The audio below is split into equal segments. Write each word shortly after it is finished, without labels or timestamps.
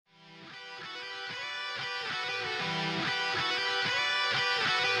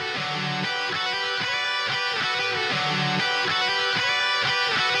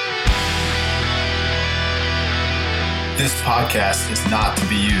This podcast is not to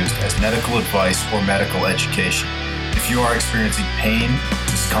be used as medical advice or medical education. If you are experiencing pain,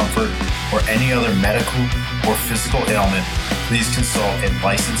 discomfort, or any other medical or physical ailment, please consult a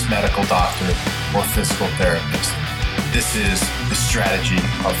licensed medical doctor or physical therapist. This is the strategy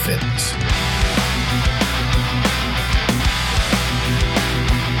of fitness.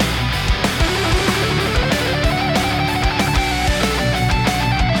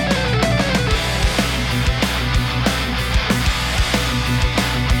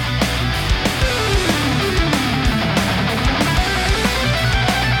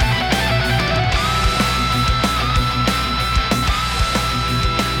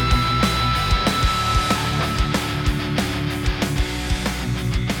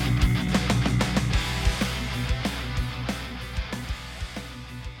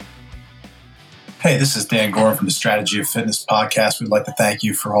 Hey, this is Dan Gorin from the Strategy of Fitness podcast. We'd like to thank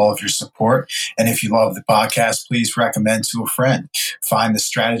you for all of your support. And if you love the podcast, please recommend to a friend. Find the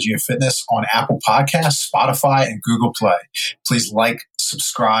Strategy of Fitness on Apple Podcasts, Spotify, and Google Play. Please like,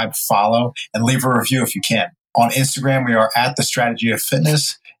 subscribe, follow, and leave a review if you can. On Instagram, we are at the Strategy of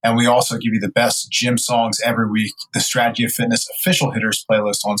Fitness, and we also give you the best gym songs every week, the Strategy of Fitness official hitters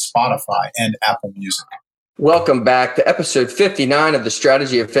playlist on Spotify and Apple Music. Welcome back to episode 59 of the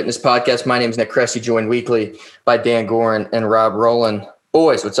Strategy of Fitness podcast. My name is Nick Cressy, joined weekly by Dan Gorin and Rob Rowland.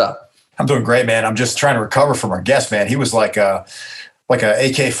 Boys, what's up? I'm doing great, man. I'm just trying to recover from our guest, man. He was like a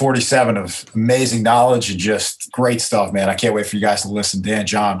AK-47 of amazing knowledge and just great stuff, man. I can't wait for you guys to listen. Dan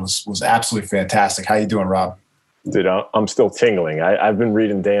John was absolutely fantastic. How you doing, Rob? Dude, I'm still tingling. I've been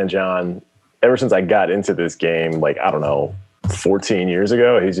reading Dan John ever since I got into this game, 14 years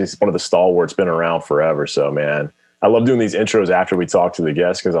ago. He's just one of the stalwarts, been around forever. So, man, I love doing these intros after we talk to the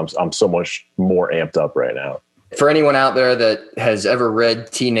guests because I'm so much more amped up right now. For anyone out there that has ever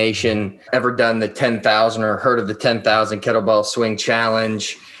read T-Nation, ever done the 10,000 or heard of the 10,000 kettlebell swing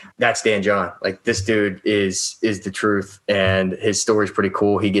challenge, that's Dan John. Like, this dude is the truth, and his story's pretty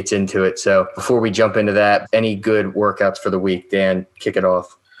cool. He gets into it. So before we jump into that, any good workouts for the week? Dan, kick it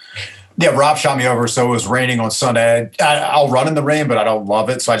off. Yeah, Rob shot me over, so it was raining on Sunday. I'll run in the rain, but I don't love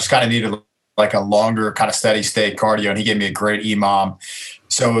it. So I just kind of needed like a longer kind of steady state cardio, and he gave me a great EMOM.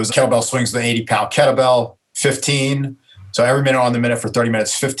 So it was kettlebell swings with an 80-pound kettlebell, 15. So every minute on the minute for 30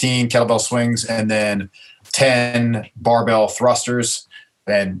 minutes, 15 kettlebell swings, and then 10 barbell thrusters.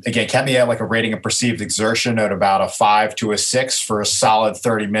 And again, kept me at like a rating of perceived exertion at about a 5 to a 6 for a solid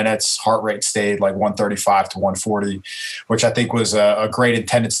 30 minutes. Heart rate stayed like 135 to 140, which I think was a great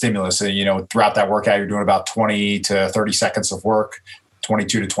intended stimulus. And, throughout that workout, you're doing about 20 to 30 seconds of work,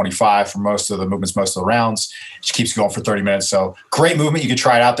 22 to 25 for most of the movements, most of the rounds. It just keeps going for 30 minutes. So great movement. You could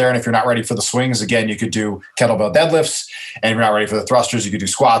try it out there. And if you're not ready for the swings, again, you could do kettlebell deadlifts. And if you're not ready for the thrusters, you could do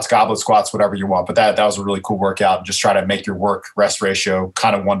squats, goblet squats, whatever you want. But that was a really cool workout. Just try to make your work rest ratio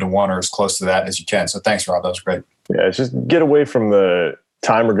kind of 1-to-1 or as close to that as you can. So thanks, Rob. That was great. Yeah, it's just get away from the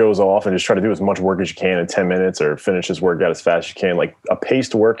timer goes off and just try to do as much work as you can in 10 minutes or finish this workout as fast as you can. Like a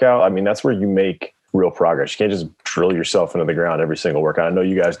paced workout, I mean, that's where you make real progress. You can't just drill yourself into the ground every single workout. I know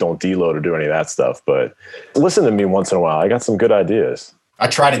you guys don't deload or do any of that stuff, but listen to me once in a while. I got some good ideas. I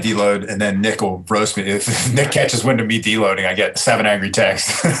try to deload, and then Nick will roast me. If Nick catches wind of me deloading, I get 7 angry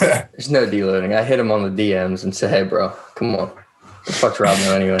texts. There's no deloading. I hit him on the DMs and say, hey, bro, come on. The fuck's Rob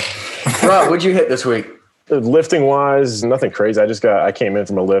know anyway? Rob, what'd you hit this week? Lifting wise, nothing crazy. I came in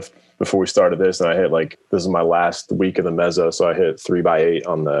from a lift before we started this, and I hit this is my last week of the meso, so I hit 3x8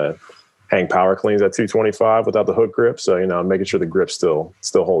 on the hang power cleans at 225 without the hook grip. So, I'm making sure the grip's still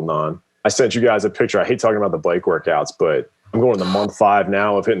holding on. I sent you guys a picture. I hate talking about the bike workouts, but I'm going to month 5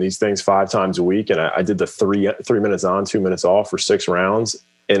 now of hitting these things 5 times a week. And I did the 3 minutes on, 2 minutes off for 6 rounds.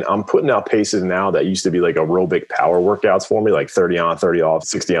 And I'm putting out paces now that used to be like aerobic power workouts for me, like 30 on, 30 off,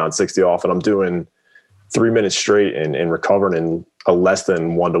 60 on, 60 off. And I'm doing 3 minutes straight and recovering in a less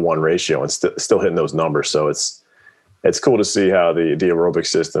than 1-to-1 ratio and still hitting those numbers. So it's cool to see how the aerobic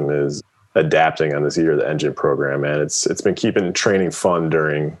system is adapting on this Year of the Engine program, man. It's been keeping training fun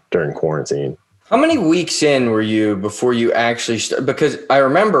during quarantine. How many weeks in were you before you actually because I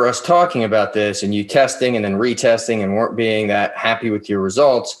remember us talking about this and you testing and then retesting and weren't being that happy with your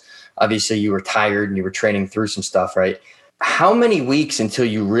results. Obviously you were tired and you were training through some stuff, right? How many weeks until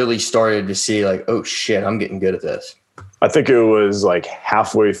you really started to see like, oh shit, I'm getting good at this? I think it was like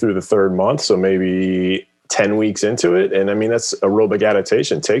halfway through the 3rd month. So maybe 10 weeks into it. And I mean, that's aerobic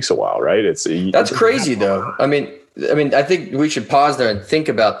adaptation. It takes a while, right? That's crazy though. I mean, I think we should pause there and think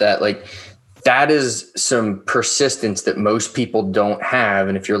about that. Like that is some persistence that most people don't have.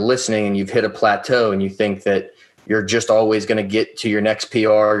 And if you're listening and you've hit a plateau and you think that you're just always going to get to your next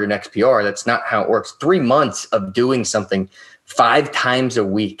PR. That's not how it works. 3 months of doing something 5 times a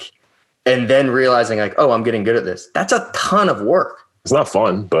week and then realizing like, oh, I'm getting good at this. That's a ton of work. It's not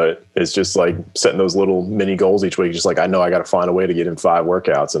fun, but it's just like setting those little mini goals each week. Just like, I know I got to find a way to get in 5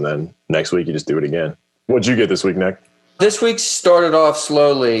 workouts, and then next week you just do it again. What'd you get this week, Nick? This week started off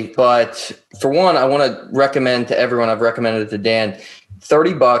slowly, but for one, I want to recommend to everyone, I've recommended it to Dan,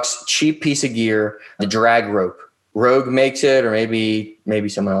 $30, cheap piece of gear, the drag rope. Rogue makes it, or maybe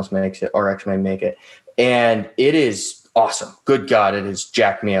someone else makes it, RX may make it. And it is awesome. Good God, it has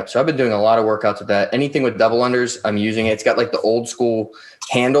jacked me up. So I've been doing a lot of workouts with that. Anything with double unders, I'm using it. It's got like the old school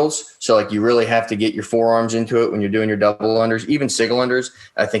handles. So like you really have to get your forearms into it when you're doing your double unders. Even single unders,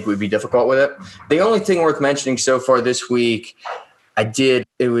 I think would be difficult with it. The only thing worth mentioning so far this week, it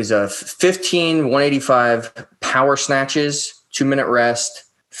was a 15 185 power snatches, 2-minute rest,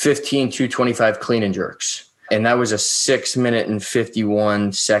 15 225 clean and jerks. And that was a 6 minute and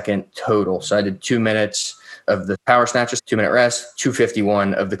 51 second total. So I did 2 minutes of the power snatches, 2-minute rest,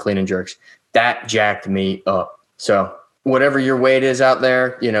 251 of the clean and jerks. That jacked me up. So whatever your weight is out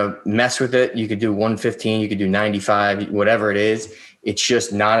there, mess with it. You could do 115, you could do 95, whatever it is. It's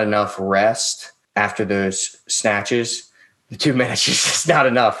just not enough rest after those snatches. The 2 minutes is just not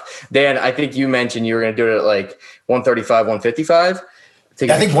enough. Dan, I think you mentioned you were going to do it at like 135, 155.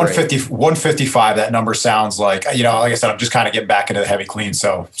 I think 155, that number sounds like, like I said, I'm just kind of getting back into the heavy clean.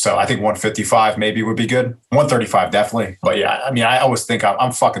 So I think 155 maybe would be good. 135 definitely. But yeah, I mean, I always think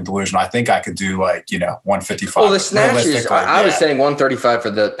I'm fucking delusional. I think I could do 155. Well, the snatches, I was saying 135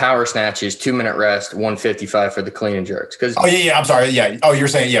 for the power snatches, 2-minute rest, 155 for the clean and jerks. I'm sorry. Yeah. Oh, you're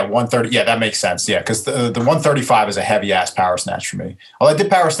saying, 130. Yeah, that makes sense. Yeah. Cause the 135 is a heavy ass power snatch for me. Well, I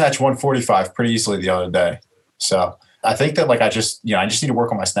did power snatch 145 pretty easily the other day. So I think that I just need to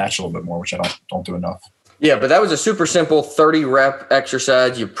work on my snatch a little bit more, which I don't do enough. Yeah, but that was a super simple 30 rep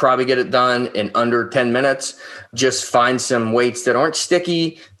exercise. You probably get it done in under 10 minutes. Just find some weights that aren't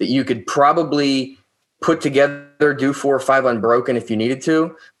sticky that you could probably put together, do 4 or 5 unbroken if you needed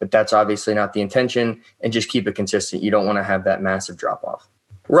to, but that's obviously not the intention, and just keep it consistent. You don't want to have that massive drop off.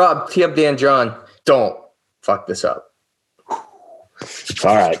 Rob, tee up Dan John. Don't fuck this up.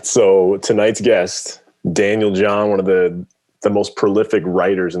 All right. So tonight's guest, Daniel John, one of the most prolific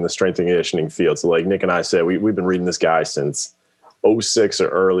writers in the strength and conditioning field. So like Nick and I said, we've been reading this guy since 06 or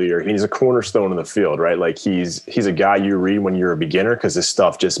earlier. He's a cornerstone in the field, right? Like he's a guy you read when you're a beginner because this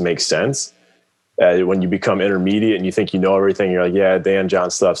stuff just makes sense. When you become intermediate and you think you know everything, you're like, yeah, Dan John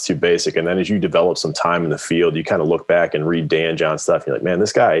stuff's too basic. And then as you develop some time in the field, you kind of look back and read Dan John stuff. You're like, man,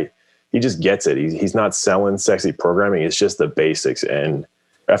 this guy, he just gets it. He's not selling sexy programming. It's just the basics. And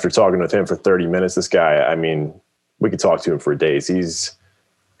after talking with him for 30 minutes, this guy, I mean, we could talk to him for days. He's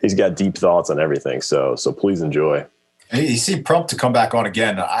got deep thoughts on everything. So please enjoy. He seemed prompt to come back on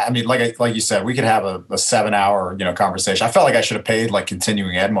again. I mean, like you said, we could have a 7-hour, conversation. I felt like I should have paid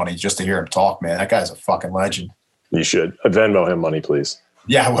continuing ed money just to hear him talk, man. That guy's a fucking legend. You should. Venmo him money, please.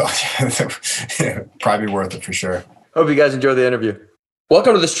 Yeah, well, probably worth it for sure. Hope you guys enjoy the interview.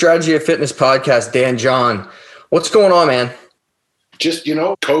 Welcome to the Strategy of Fitness podcast, Dan John. What's going on, man? Just,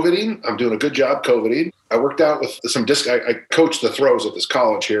 COVIDing. I'm doing a good job COVIDing. I worked out with some disc. I coached the throws at this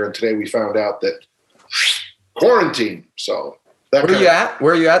college here, and today we found out that quarantine. So where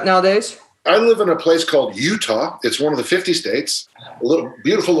are you at nowadays? I live in a place called Utah. It's one of the 50 states. A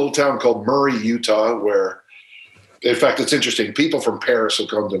beautiful little town called Murray, Utah, where, in fact, it's interesting. People from Paris will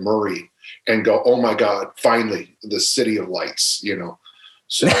come to Murray and go, "Oh my God, finally, the city of lights."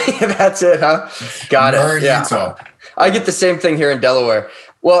 So that's it, huh? Got Murray, it. Yeah. Utah. I get the same thing here in Delaware.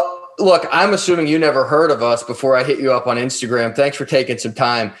 Well, look, I'm assuming you never heard of us before I hit you up on Instagram. Thanks for taking some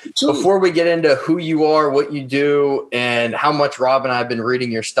time. Before we get into who you are, what you do, and how much Rob and I have been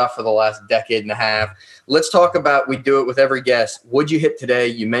reading your stuff for the last decade and a half, let's talk about, we do it with every guest. What'd you hit today?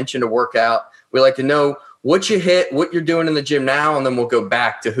 You mentioned a workout. We like to know what you hit, what you're doing in the gym now, and then we'll go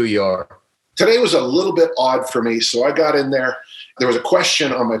back to who you are. Today was a little bit odd for me. So I got in there. There was a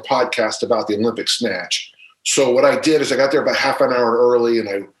question on my podcast about the Olympic snatch. So what I did is I got there about half an hour early, and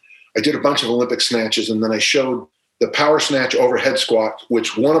I did a bunch of Olympic snatches, and then I showed the power snatch overhead squat,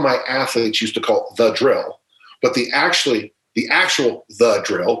 which one of my athletes used to call the drill. But the actual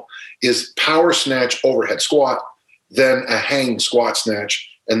drill is power snatch overhead squat, then a hang squat snatch,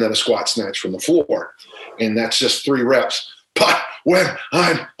 and then a squat snatch from the floor. And that's just 3 reps. But when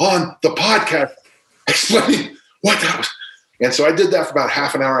I'm on the podcast explaining what that was. And so I did that for about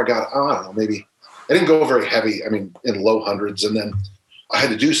half an hour. I got, I don't know, maybe I didn't go very heavy. I mean, in low hundreds. And then I had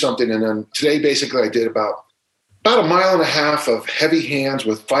to do something. And then today, basically, I did about a mile and a half of heavy hands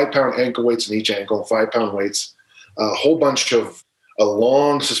with 5-pound ankle weights in each ankle, 5-pound weights. a whole bunch of a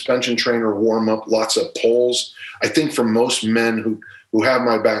long suspension trainer warm up, lots of pulls. I think for most men who have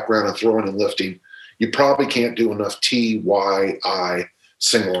my background in throwing and lifting, you probably can't do enough T, Y, I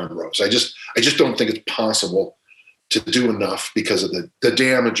single arm rows. I just don't think it's possible to do enough because of the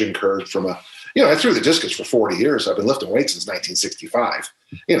damage incurred from I threw the discus for 40 years. I've been lifting weights since 1965.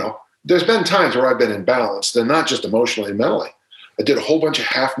 There's been times where I've been imbalanced, and not just emotionally and mentally. I did a whole bunch of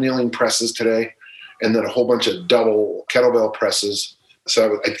half kneeling presses today, and then a whole bunch of double kettlebell presses.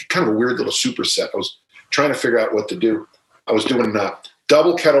 So I kind of a weird little superset. I was trying to figure out what to do. I was doing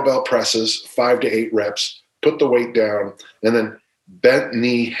double kettlebell presses, 5 to 8 reps, put the weight down, and then bent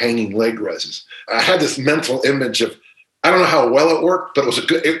knee hanging leg raises. I had this mental image of, I don't know how well it worked, but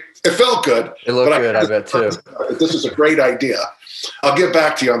it felt good. It looked good, I bet too. This is a great idea. I'll get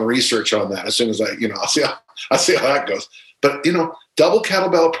back to you on the research on that as soon as I'll see how that goes. But, double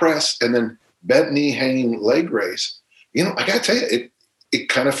kettlebell press and then bent knee hanging leg raise, I got to tell you, it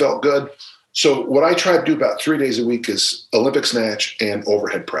kind of felt good. So what I try to do about 3 days a week is Olympic snatch and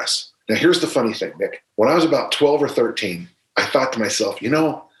overhead press. Now, here's the funny thing, Nick. When I was about 12 or 13, I thought to myself,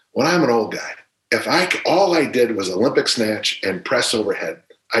 when I'm an old guy, if all I did was Olympic snatch and press overhead,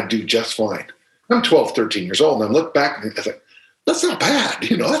 I'd do just fine. I'm 12, 13 years old, and I look back and I think, that's not bad.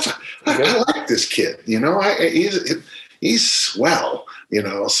 I like this kid. He's swell.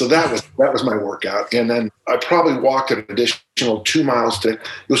 So that was my workout. And then I probably walked an additional 2 miles today.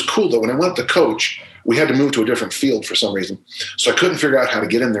 It was cool though. When I went to coach, we had to move to a different field for some reason. So I couldn't figure out how to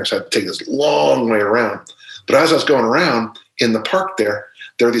get in there. So I had to take this long way around. But as I was going around in the park there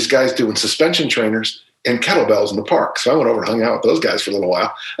are these guys doing suspension trainers and kettlebells in the park. So I went over and hung out with those guys for a little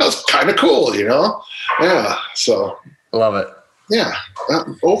while. That was kind of cool, Yeah. So love it. Yeah.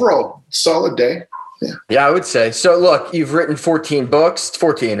 Overall, solid day. Yeah, I would say. So look, you've written 14 books. It's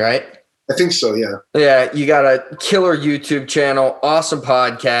 14, right? I think so, yeah. Yeah, you got a killer YouTube channel, awesome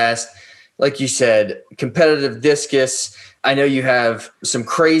podcast. Like you said, competitive discus. I know you have some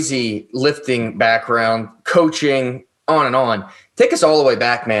crazy lifting background, coaching, on and on. Take us all the way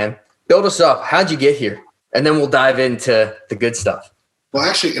back, man. Build us up. How'd you get here? And then we'll dive into the good stuff. Well,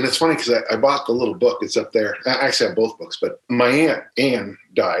 actually, and it's funny because I bought the little book. It's up there. I actually have both books, but my aunt, Ann,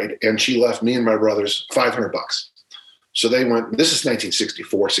 died, and she left me and my brothers $500. So they went, this is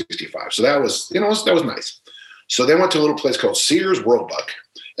 1964, 65. So that was, that was nice. So they went to a little place called Sears Roebuck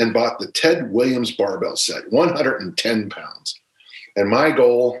and bought the Ted Williams barbell set, 110 pounds. And my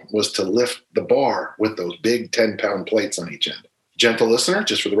goal was to lift the bar with those big 10-pound plates on each end. Gentle listener,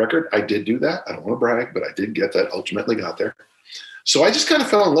 just for the record, I did do that. I don't want to brag, but I did get that, ultimately got there. So I just kind of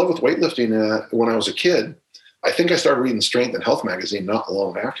fell in love with weightlifting when I was a kid. I think I started reading Strength and Health magazine not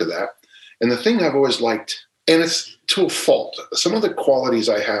long after that. And the thing I've always liked, and it's to a fault, some of the qualities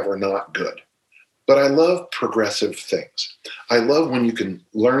I have are not good, but I love progressive things. I love when you can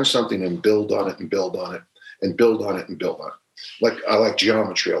learn something and build on it and build on it and build on it and build on it. Like I like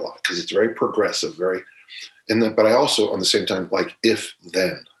geometry a lot because it's very progressive, but I also, on the same time, like if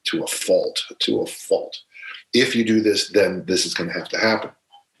then to a fault. If you do this, then this is going to have to happen.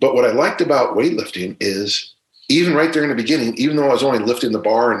 But what I liked about weightlifting is even right there in the beginning, even though I was only lifting the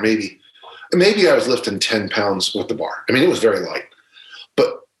bar and maybe I was lifting 10 pounds with the bar. I mean, it was very light.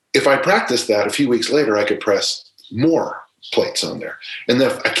 But if I practiced that, a few weeks later, I could press more plates on there. And then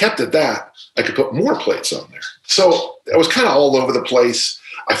if I kept at that, I could put more plates on there. So I was kind of all over the place.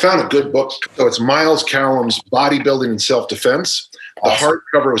 I found a good book. So it's Miles Callum's Bodybuilding and Self-Defense. The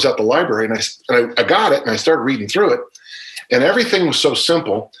hardcover was at the library, and I got it, and I started reading through it. And everything was so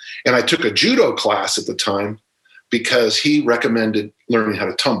simple. And I took a judo class at the time because he recommended learning how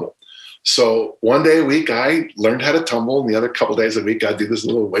to tumble. So one day a week, I learned how to tumble, and the other couple days a week, I'd do this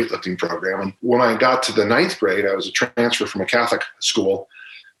little weightlifting program. And when I got to the 9th grade, I was a transfer from a Catholic school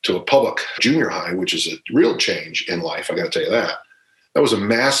to a public junior high, which is a real change in life, I got to tell you that. That was a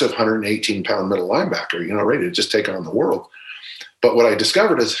massive 118-pound middle linebacker, ready to just take on the world. But what I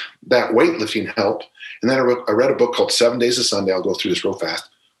discovered is that weightlifting helped. And then I read a book called 7 Days of Sunday. I'll go through this real fast.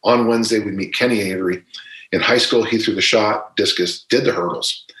 On Wednesday, we meet Kenny Avery. In high school, he threw the shot, discus, did the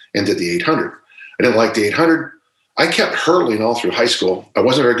hurdles, and did the 800. I didn't like the 800. I kept hurdling all through high school. I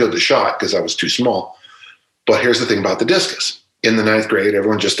wasn't very good at the shot because I was too small. But here's the thing about the discus. In the 9th grade,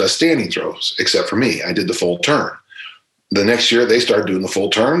 everyone just does standing throws, except for me. I did the full turn. The next year, they started doing the full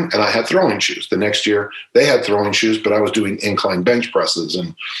turn, and I had throwing shoes. The next year, they had throwing shoes, but I was doing incline bench presses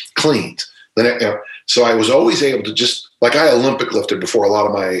and cleans. So I was always able to just, like I Olympic lifted before a lot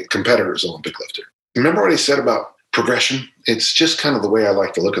of my competitors Olympic lifted. Remember what I said about progression? It's just kind of the way I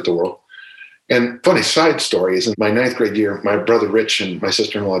like to look at the world. And funny side story is in my 9th grade year, my brother Rich and my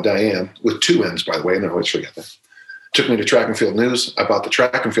sister-in-law Diane, with 2 N's, by the way, and I always forget that, took me to Track and Field News. I bought the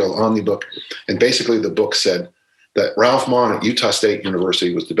Track and Field Omni book. And basically the book said that Ralph Maughan at Utah State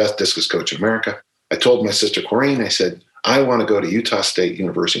University was the best discus coach in America. I told my sister Corrine, I said, I want to go to Utah State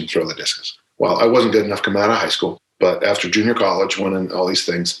University and throw the discus. Well, I wasn't good enough to come out of high school, but after junior college, went in all these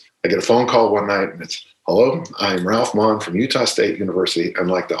things, I get a phone call one night and it's, hello, I'm Ralph Maughan from Utah State University. I'd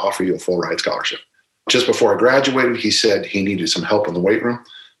like to offer you a full ride scholarship. Just before I graduated, he said he needed some help in the weight room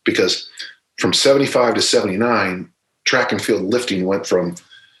because from 75 to 79, track and field lifting went from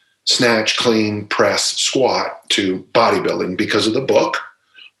snatch, clean, press, squat to bodybuilding because of the book,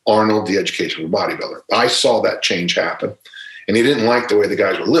 Arnold, The Education of a Bodybuilder. I saw that change happen. And he didn't like the way the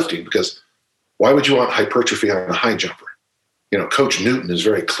guys were lifting because why would you want hypertrophy on a high jumper? You know, Coach Newton is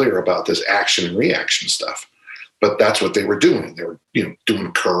very clear about this action and reaction stuff. But that's what they were doing. They were,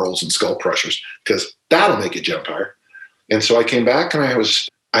 doing curls and skull crushers because that'll make you jump higher. And so I came back and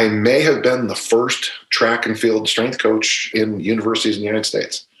I may have been the first track and field strength coach in universities in the United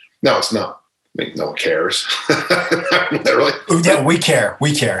States. No, it's not. I mean, no one cares. Literally. Yeah, we care.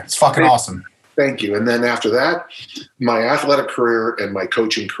 We care. It's fucking awesome. Thank you. And then after that, my athletic career and my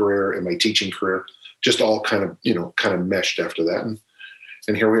coaching career and my teaching career just all kind of meshed after that.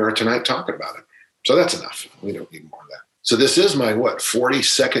 And here we are tonight talking about it. So that's enough. We don't need more of that. So this is my,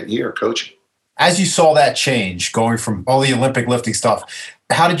 42nd year coaching. As you saw that change going from all the Olympic lifting stuff,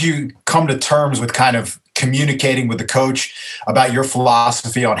 how did you come to terms with kind of communicating with the coach about your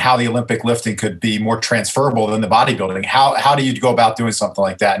philosophy on how the Olympic lifting could be more transferable than the bodybuilding? How do you go about doing something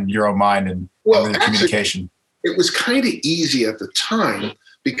like that in your own mind and the communication? It was kind of easy at the time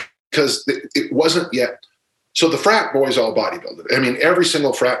because it wasn't yet. So the frat boys all bodybuilded. I mean, every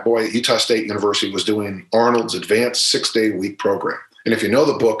single frat boy at Utah State University was doing Arnold's advanced 6-day-a-week program. And if you know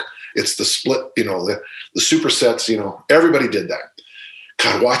the book, it's the split, the supersets, everybody did that.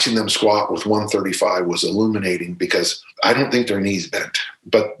 God, watching them squat with 135 was illuminating because I don't think their knees bent.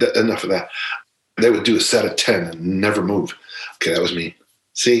 But enough of that. They would do a set of 10 and never move. Okay, that was me.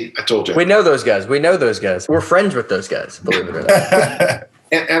 See, I told you. We know those guys. We're friends with those guys, believe it or not.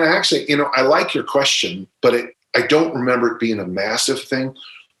 And actually, I like your question, but I don't remember it being a massive thing.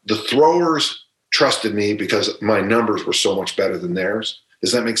 The throwers trusted me because my numbers were so much better than theirs.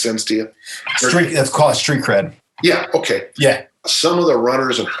 Does that make sense to you? Let's call it street cred. Yeah. Okay. Yeah. Some of the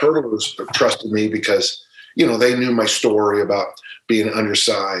runners and hurdlers trusted me because, they knew my story about being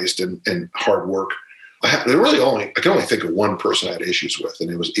undersized and hard work. I can only think of one person I had issues with, and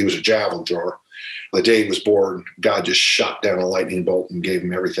he was a javelin thrower. The day he was born, God just shot down a lightning bolt and gave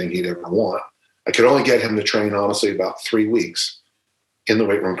him everything he'd ever want. I could only get him to train, honestly, about 3 weeks in the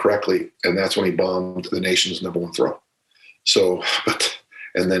weight room correctly, and that's when he bombed the nation's #1 throw. So,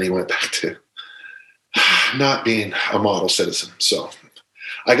 and then he went back to not being a model citizen. So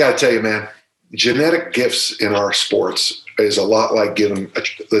I got to tell you, man, genetic gifts in our sports is a lot like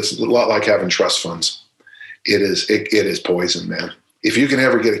it's a lot like having trust funds. It is poison, man. If you can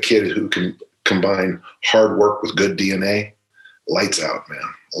ever get a kid who can combine hard work with good DNA, lights out, man.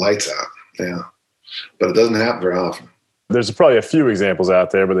 Lights out. Yeah. But it doesn't happen very often. There's probably a few examples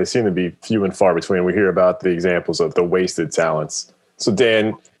out there, but they seem to be few and far between. We hear about the examples of the wasted talents. So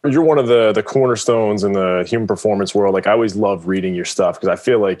Dan, you're one of the cornerstones in the human performance world. Like, I always love reading your stuff because I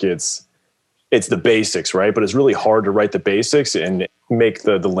feel like it's the basics, right? But it's really hard to write the basics and make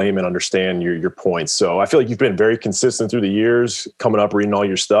the layman understand your points. So I feel like you've been very consistent through the years, coming up, reading all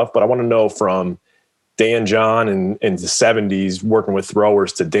your stuff. But I want to know from Dan John in the 70s, working with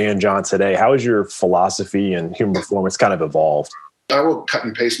throwers, to Dan John today, how has your philosophy and human performance kind of evolved? I will cut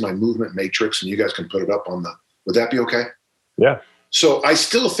and paste my movement matrix and you guys can put it up on would that be okay? Yeah. So I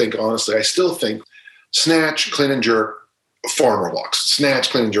still think snatch, clean and jerk, farmer walks, snatch,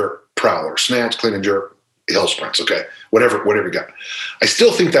 clean and jerk, prowler, snatch, clean and jerk, hill sprints. Okay. Whatever you got. I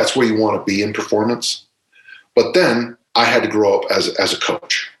still think that's where you want to be in performance. But then I had to grow up as a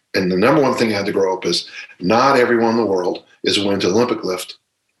coach. And the number one thing I had to grow up is not everyone in the world is willing to Olympic lift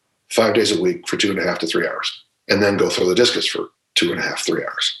 5 days a week for 2.5 to 3 hours and then go throw the discus for 2.5, 3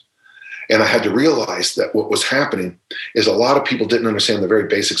 hours. And I had to realize that what was happening is a lot of people didn't understand the very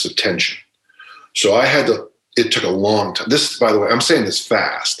basics of tension. So it took a long time. This, by the way, I'm saying this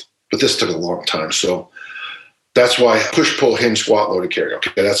fast, but this took a long time. So that's why push, pull, hinge, squat, loaded carry.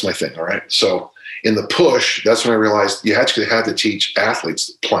 Okay, that's my thing. All right. So in the push, that's when I realized you actually had to teach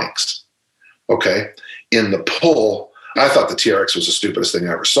athletes planks. Okay. In the pull, I thought the TRX was the stupidest thing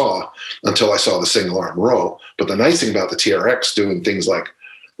I ever saw until I saw the single arm row. But the nice thing about the TRX doing things like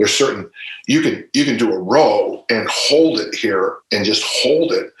there's certain, you can do a row and hold it here and just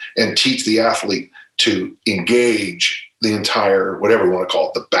hold it and teach the athlete to engage the entire, whatever you want to call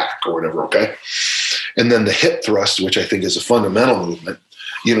it, the back or whatever, okay? And then the hip thrust, which I think is a fundamental movement,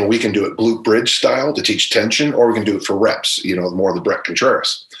 we can do it glute bridge style to teach tension, or we can do it for reps, more the Brett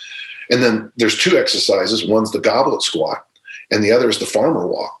Contreras. And then there's two exercises. One's the goblet squat, and the other is the farmer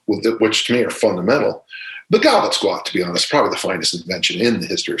walk, which to me are fundamental. The goblet squat, to be honest, probably the finest invention in the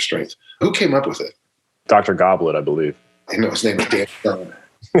history of strength. Who came up with it? Dr. Goblet, I believe. I know his name is Dan John.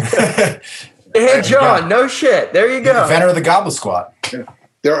 Hey, John, no shit. There you go. Inventor of the goblet squat. Yeah.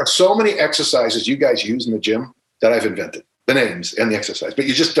 There are so many exercises you guys use in the gym that I've invented, the names and the exercise, but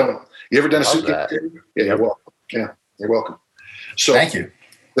you just don't. You ever done a suitcase? Yeah, you're welcome. Yeah, you're welcome. So thank you.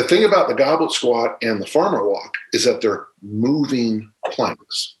 The thing about the goblet squat and the farmer walk is that they're moving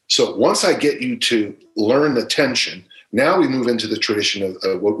planks. So once I get you to learn the tension, now we move into the tradition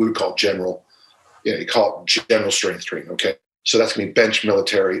of what we would call general, you call it general strength training, okay? So that's going to be bench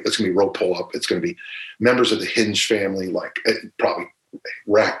military. It's going to be row pull-up. It's going to be members of the hinge family, like probably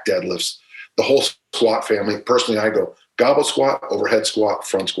rack deadlifts, the whole squat family. Personally, I go goblet squat, overhead squat,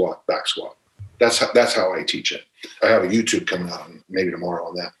 front squat, back squat. That's how I teach it. I have a YouTube coming out maybe tomorrow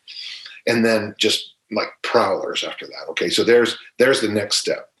on that. And then just like prowlers after that. Okay, so there's the next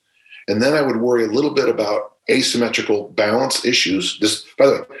step. And then I would worry a little bit about asymmetrical balance issues. This, by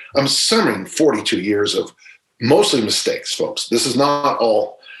the way, I'm summing 42 years of mostly mistakes, folks. This isn't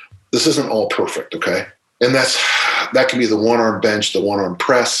all perfect, okay? And that can be the one-arm bench, the one-arm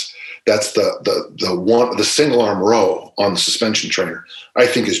press. That's the single arm row on the suspension trainer, I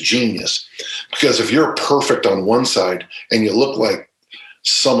think is genius. Because if you're perfect on one side and you look like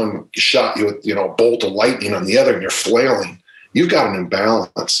someone shot you with, a bolt of lightning on the other and you're flailing, you've got an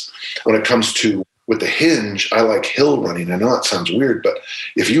imbalance. When it comes to with the hinge, I like hill running. I know that sounds weird, but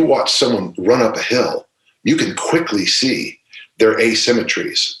if you watch someone run up a hill, you can quickly see their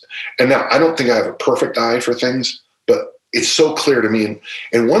asymmetries. And now I don't think I have a perfect eye for things, but it's so clear to me.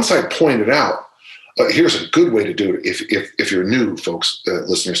 And once I point it out, here's a good way to do it. If you're new, folks,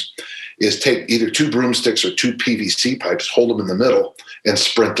 listeners, is take either two broomsticks or two PVC pipes, hold them in the middle, and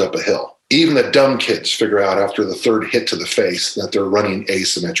sprint up a hill. Even the dumb kids figure out after the third hit to the face that they're running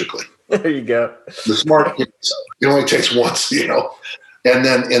asymmetrically. There you go. The smart kids, it only takes once, And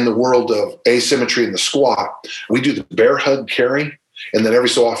then in the world of asymmetry in the squat, we do the bear hug carry, and then every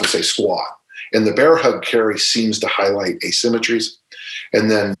so often say squat. And the bear hug carry seems to highlight asymmetries. And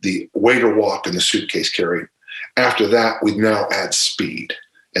then the waiter walk and the suitcase carry. After that, we now add speed.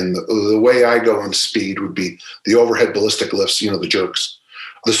 And the way I go on speed would be the overhead ballistic lifts, the jerks.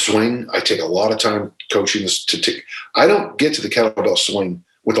 The swing, I take a lot of time coaching this I don't get to the kettlebell swing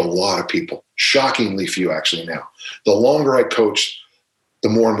with a lot of people. Shockingly few actually now. The longer I coach, the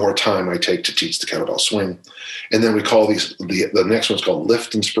more and more time I take to teach the kettlebell swing. And then we call these, the next one's called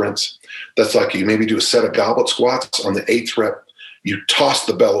lift and sprints. That's like you maybe do a set of goblet squats. On the 8th rep, you toss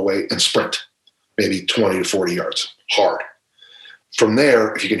the bell away and sprint, maybe 20 to 40 yards, hard. From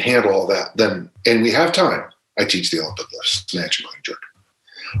there, if you can handle all that, then, and we have time, I teach the Olympic lifts, snatch and clean jerk.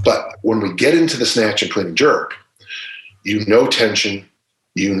 But when we get into the snatch and clean and jerk, tension,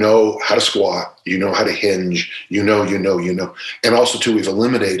 how to squat, how to hinge, And also too, we've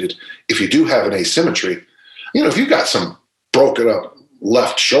eliminated, if you do have an asymmetry, if you've got some broken up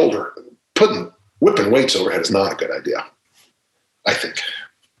left shoulder, whipping weights overhead is not a good idea, I think.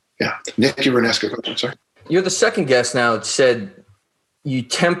 Yeah. Nick, you were going to ask a question, sorry. You're the second guest now that said you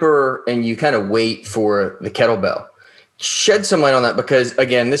temper and you kind of wait for the kettlebell. Shed some light on that, because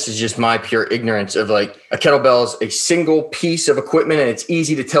again, this is just my pure ignorance of like a kettlebell is a single piece of equipment and it's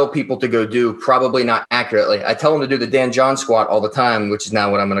easy to tell people to go do, probably not accurately. I tell them to do the Dan John squat all the time, which is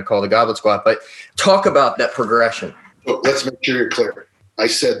now what I'm going to call the goblet squat, but talk about that progression. Well, let's make sure you're clear. I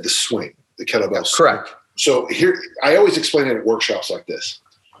said the swing, the kettlebell swing. Correct. So here, I always explain it at workshops like this.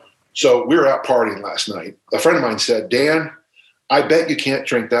 So we were out partying last night. A friend of mine said, Dan, I bet you can't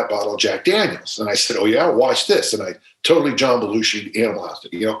drink that bottle of Jack Daniels. And I said, oh yeah, watch this. And I totally John Belushi analyzed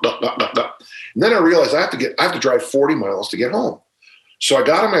it, And then I realized I have to drive 40 miles to get home. So I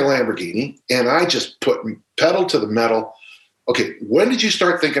got in my Lamborghini and I just put pedal to the metal. Okay, when did you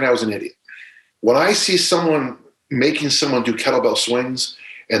start thinking I was an idiot? When I see someone making someone do kettlebell swings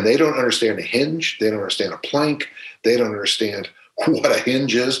and they don't understand a hinge, they don't understand a plank, they don't understand what a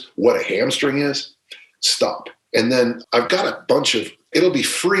hinge is, what a hamstring is, stop. And then I've got a bunch of, it'll be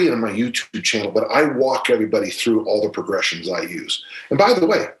free on my YouTube channel, but I walk everybody through all the progressions I use. And by the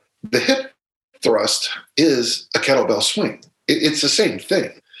way, the hip thrust is a kettlebell swing. It's the same thing,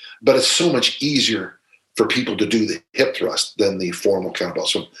 but it's so much easier for people to do the hip thrust than the formal kettlebell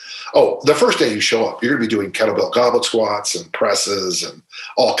swing. Oh, the first day you show up, you're going to be doing kettlebell goblet squats and presses and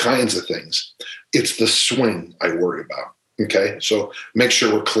all kinds of things. It's the swing I worry about. Okay, so make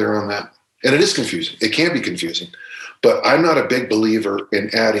sure we're clear on that. And it is confusing. It can be confusing, but I'm not a big believer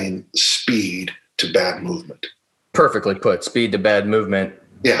in adding speed to bad movement. Perfectly put, speed to bad movement.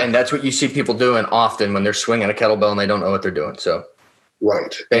 Yeah. And that's what you see people doing often when they're swinging a kettlebell and they don't know what they're doing. So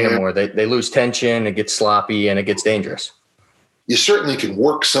right. Say no more. They lose tension, it gets sloppy, and it gets dangerous. You certainly can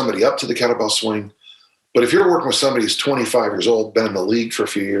work somebody up to the kettlebell swing, but if you're working with somebody who's 25 years old, been in the league for a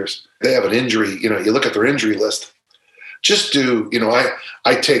few years, they have an injury, you look at their injury list, just do, I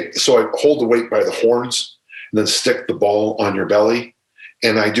hold the weight by the horns and then stick the ball on your belly.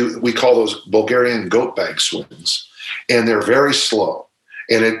 And we call those Bulgarian goat bag swings, and they're very slow.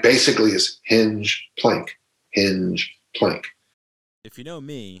 And it basically is hinge, plank, hinge, plank. If you know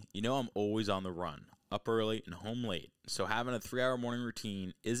me, you know I'm always on the run, up early and home late, so having a 3-hour morning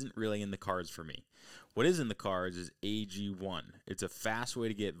routine isn't really in the cards for me. What is in the cards is AG1. It's a fast way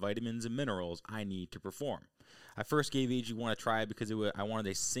to get vitamins and minerals I need to perform. I first gave AG1 a try because I wanted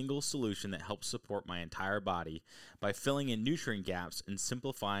a single solution that helps support my entire body by filling in nutrient gaps and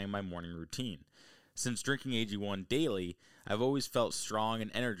simplifying my morning routine. Since drinking AG1 daily, I've always felt strong and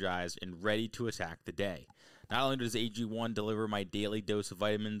energized and ready to attack the day. Not only does AG1 deliver my daily dose of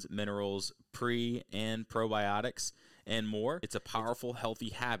vitamins, minerals, pre- and probiotics, and more, it's a powerful, healthy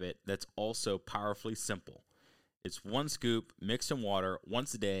habit that's also powerfully simple. It's one scoop mixed in water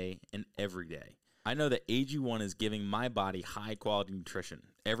once a day and every day. I know that AG1 is giving my body high-quality nutrition.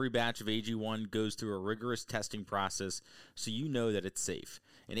 Every batch of AG1 goes through a rigorous testing process, so you know that it's safe.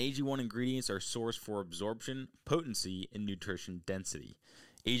 And AG1 ingredients are sourced for absorption, potency, and nutrition density.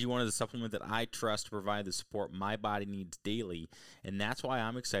 AG1 is a supplement that I trust to provide the support my body needs daily, and that's why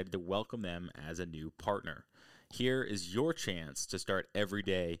I'm excited to welcome them as a new partner. Here is your chance to start every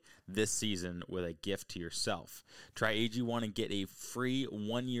day this season with a gift to yourself. Try AG1 and get a free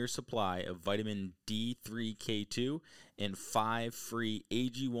 1-year supply of vitamin D3K2 and 5 free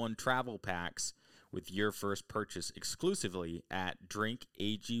AG1 travel packs with your first purchase exclusively at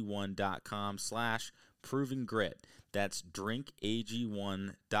drinkag1.com/provengrit. That's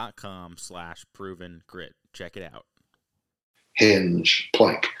drinkag1.com/provengrit. Check it out. Hinge,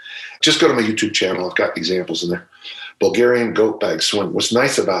 plank. Just go to my YouTube channel. I've got examples in there. Bulgarian goat bag swing. What's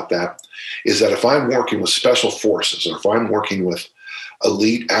nice about that is that if I'm working with special forces or if I'm working with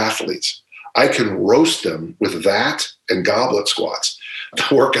elite athletes, I can roast them with that and goblet squats.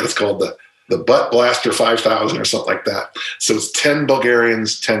 The workout is called the Butt Blaster 5000 or something like that. So it's 10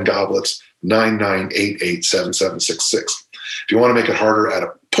 Bulgarians, 10 goblets, 9, 9, 8, 8, 7, 7, 6, 6. If you want to make it harder, add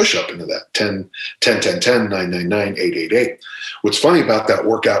a push-up into that, 10, 10, 10, 10, 9, 9, 9, 8, 8, 8. What's funny about that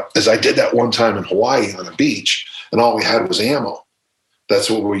workout is I did that one time in Hawaii on a beach, and all we had was ammo. That's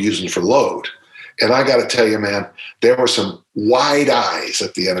what we were using for load. And I got to tell you, man, there were some wide eyes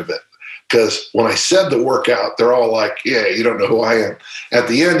at the end of it. Because when I said the workout, they're all like, yeah, you don't know who I am. At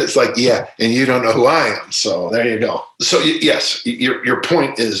the end, it's like, yeah, and you don't know who I am. So there you go. So yes, your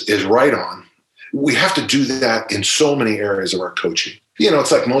point is right on. We have to do that in so many areas of our coaching.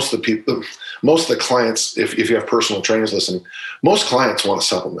 It's like most of the clients, if you have personal trainers listening, most clients want a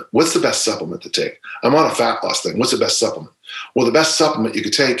supplement. What's the best supplement to take? I'm on a fat loss thing. What's the best supplement? Well, the best supplement you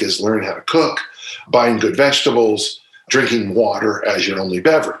could take is learning how to cook, buying good vegetables, drinking water as your only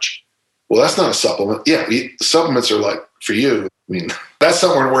beverage. Well, that's not a supplement. Yeah, supplements are like, for you, that's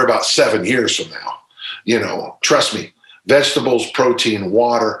something we're going to worry about 7 years from now. Trust me, vegetables, protein,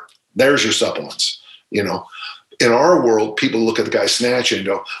 water, there's your supplements. In our world, people look at the guy snatching and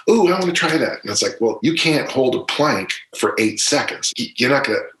go, "Ooh, I want to try that." And it's like, well, you can't hold a plank for 8 seconds. You're not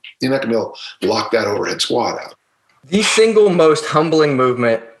gonna be able to lock that overhead squat out. The single most humbling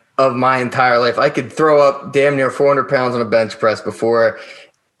movement of my entire life. I could throw up damn near 400 pounds on a bench press before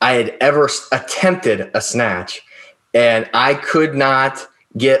I had ever attempted a snatch, and I could not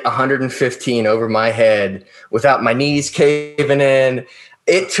get 115 over my head without my knees caving in.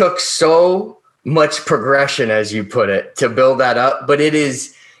 It took so much progression, as you put it, to build that up, but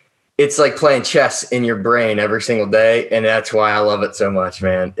it's like playing chess in your brain every single day, and that's why I love it so much,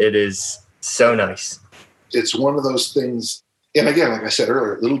 man. It is so nice. It's one of those things, and again, like I said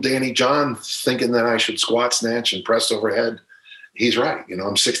earlier, little Danny John thinking that I should squat, snatch, and press overhead. He's right.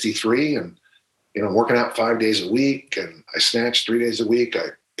 I'm 63 and, I'm working out 5 days a week, and I snatch 3 days a week.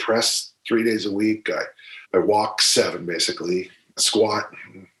 I press 3 days a week. I walk 7 basically, squat,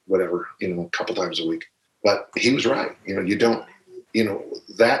 whatever, a couple times a week. But he was right. You don't,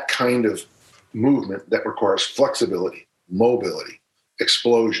 that kind of movement that requires flexibility, mobility,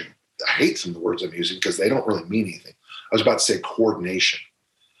 explosion, I hate some of the words I'm using because they don't really mean anything. I was about to say coordination,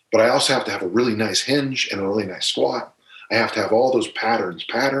 but I also have to have a really nice hinge and a really nice squat. I have to have all those patterns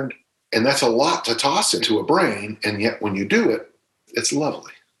patterned, and that's a lot to toss into a brain. And yet when you do it, it's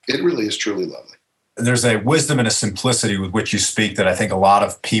lovely. It really is truly lovely. There's a wisdom and a simplicity with which you speak that I think a lot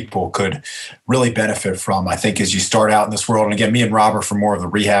of people could really benefit from. I think as you start out in this world, and again, me and Rob are from more of the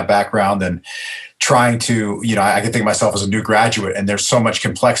rehab background and trying to, I can think of myself as a new graduate, and there's so much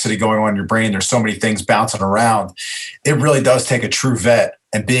complexity going on in your brain. There's so many things bouncing around. It really does take a true vet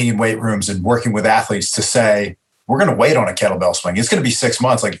and being in weight rooms and working with athletes to say, we're going to wait on a kettlebell swing. It's going to be 6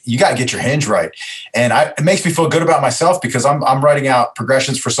 months. Like, you got to get your hinge right. And it makes me feel good about myself because I'm writing out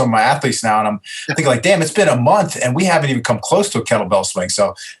progressions for some of my athletes now. And I'm thinking like, damn, it's been a month and we haven't even come close to a kettlebell swing.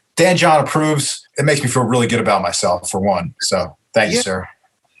 So Dan John approves. It makes me feel really good about myself for one. So thank you, sir.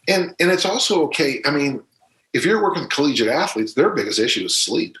 And it's also okay. I mean, if you're working with collegiate athletes, their biggest issue is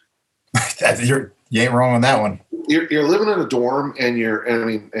sleep. You ain't wrong on that one. You're living in a dorm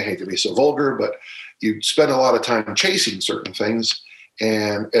and I hate to be so vulgar, but you spend a lot of time chasing certain things.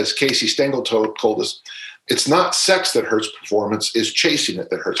 And as Casey Stengel told us, it's not sex that hurts performance, it's chasing it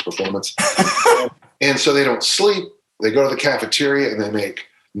that hurts performance. And so they don't sleep. They go to the cafeteria and they make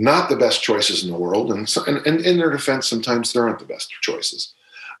not the best choices in the world. And in their defense, sometimes there aren't the best choices.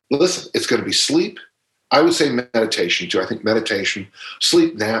 Listen, it's going to be sleep. I would say meditation too. I think meditation,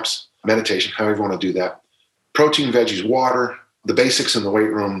 sleep, naps, meditation, however you want to do that. Protein, veggies, water, the basics in the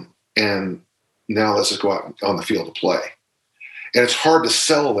weight room, and now let's just go out on the field to play. And it's hard to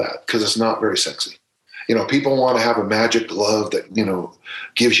sell that because it's not very sexy. People want to have a magic glove that,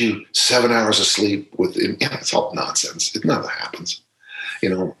 gives you 7 hours of sleep it's all nonsense. None of that happens,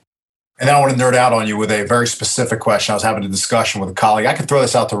 And then I want to nerd out on you with a very specific question. I was having a discussion with a colleague. I could throw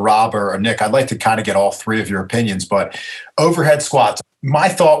this out to Rob or Nick. I'd like to kind of get all three of your opinions, but overhead squats. My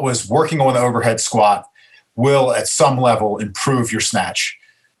thought was working on the overhead squat will at some level improve your snatch.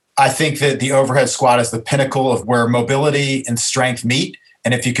 I think that the overhead squat is the pinnacle of where mobility and strength meet.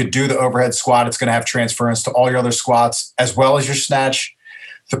 And if you could do the overhead squat, it's going to have transference to all your other squats as well as your snatch.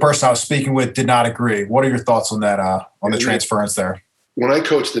 The person I was speaking with did not agree. What are your thoughts on that, on the transference there? When I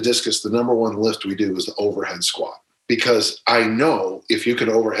coach the discus, the number one lift we do is the overhead squat, because I know if you can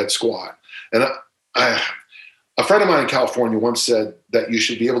overhead squat, and a friend of mine in California once said that you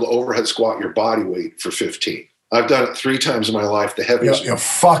should be able to overhead squat your body weight for 15. I've done it 3 times in my life. The heaviest.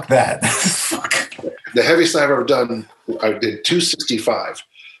 Fuck that. The heaviest I've ever done, I did 265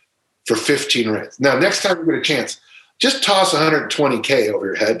 for 15 reps. Now, next time you get a chance, just toss 120K over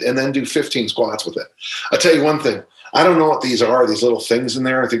your head and then do 15 squats with it. I'll tell you one thing. I don't know what these are, these little things in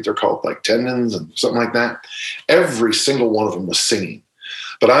there. I think they're called like tendons and something like that. Every single one of them was singing.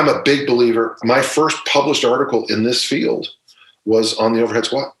 But I'm a big believer. My first published article in this field was on the overhead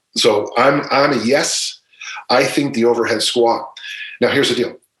squat. So I'm a yes. I think the overhead squat. Now, here's the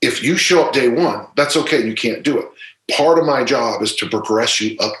deal. If you show up day one, that's okay. You can't do it. Part of my job is to progress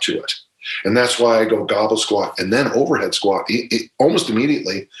you up to it. And that's why I go goblet squat and then overhead squat almost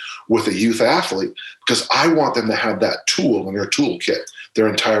immediately with a youth athlete, because I want them to have that tool in their toolkit their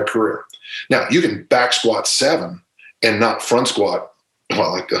entire career. Now, you can back squat 7 and not front squat,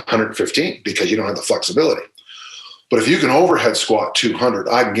 like 115 because you don't have the flexibility. But if you can overhead squat 200,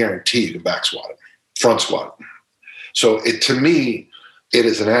 I can guarantee you can back squat it, front squat it. So to me, it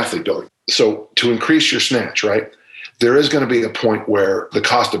is an athlete building. So to increase your snatch, right, there is going to be a point where the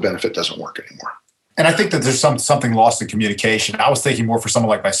cost of benefit doesn't work anymore. And I think that there's something lost in communication. I was thinking more for someone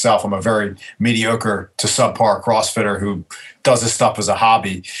like myself. I'm a very mediocre to subpar CrossFitter who does this stuff as a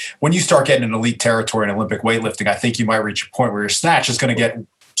hobby. When you start getting in elite territory in Olympic weightlifting, I think you might reach a point where your snatch is going to get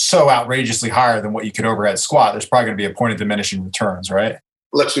so outrageously higher than what you could overhead squat. There's probably going to be a point of diminishing returns, right?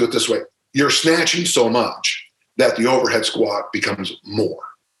 Let's do it this way. You're snatching so much that the overhead squat becomes more.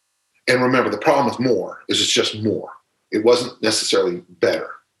 And remember, the problem with more is it's just more. It wasn't necessarily better.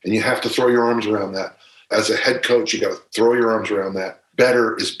 And you have to throw your arms around that. As a head coach, you got to throw your arms around that.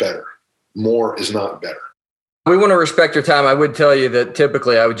 Better is better. More is not better. We want to respect your time. I would tell you that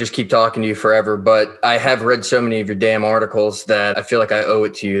typically I would just keep talking to you forever, but I have read so many of your damn articles that I feel like I owe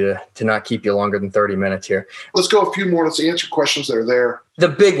it to you to not keep you longer than 30 minutes here. Let's go a few more. Let's answer questions that are there. The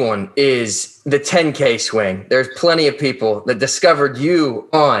big one is the 10K swing. There's plenty of people that discovered you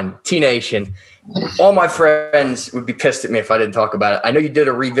on T-Nation. All my friends would be pissed at me if I didn't talk about it. I know you did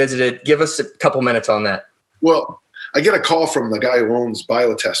a revisited. Give us a couple minutes on that. Well, I get a call from the guy who owns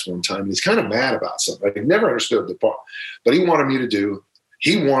BioTest one time. He's kind of mad about something. I never understood the part, but he wanted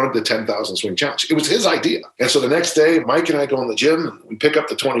the 10,000 swing challenge. It was his idea. And so the next day, Mike and I go in the gym and we pick up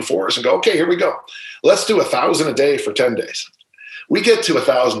the 24s and go, okay, here we go. Let's do 1,000 a day for 10 days. we get to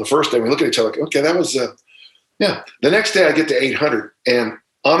 1,000 the first day. We look at each other like, okay, that was, yeah. The next day I get to 800. And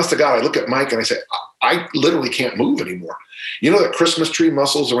honest to God, I look at Mike and I say, I literally can't move anymore. You know, the Christmas tree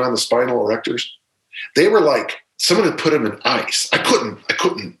muscles around the spinal erectors? They were like, someone had put them in ice. I couldn't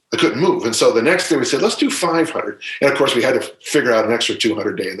move. And so the next day we said, let's do 500. And of course we had to figure out an extra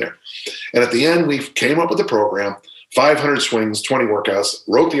 200 day in there. And at the end, we came up with a program, 500 swings, 20 workouts,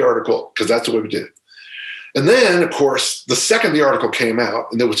 wrote the article because that's the way we did it. And then, of course, the second the article came out,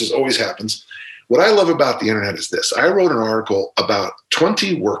 and which just always happens, what I love about the internet is this. I wrote an article about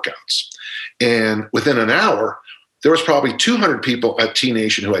 20 workouts. And within an hour, there was probably 200 people at T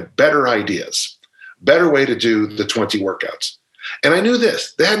Nation who had better ideas, better way to do the 20 workouts. And I knew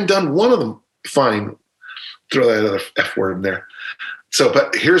this. They hadn't done one of them. Fine. Throw that other F word in there. So,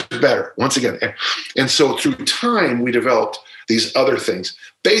 but here's better, once again. And so through time, we developed these other things.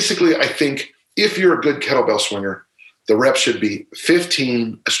 Basically, I think if you're a good kettlebell swinger, the reps should be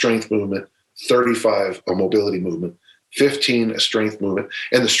 15 a strength movement, 35 a mobility movement, 15 a strength movement.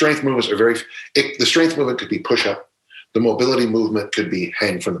 And the strength movements are the strength movement could be push-up. The mobility movement could be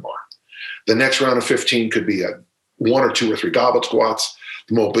hang from the bar. The next round of 15 could be a 1 or 2 or 3 goblet squats.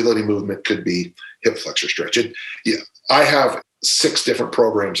 The mobility movement could be hip flexor stretch. I have 6 different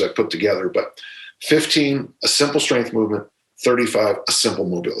programs I put together, but 15, a simple strength movement, 35, a simple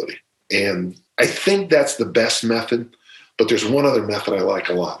mobility. And I think that's the best method, but there's one other method I like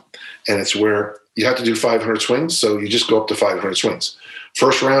a lot. And it's where you have to do 500 swings. So you just go up to 500 swings.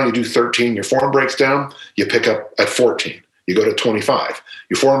 First round, you do 13, your form breaks down, you pick up at 14, you go to 25.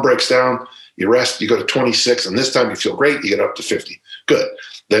 Your form breaks down, you rest, you go to 26, and this time you feel great, you get up to 50. Good.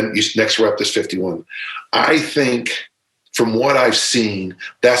 Then next rep is 51. I think from what I've seen,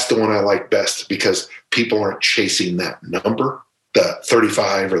 that's the one I like best because people aren't chasing that number, the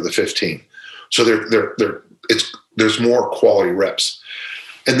 35 or the 15. So there's more quality reps.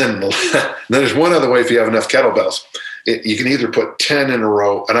 And then there's one other way if you have enough kettlebells. You can either put 10 in a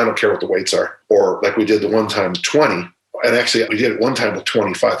row, and I don't care what the weights are, or like we did the one time 20. And actually, we did it one time with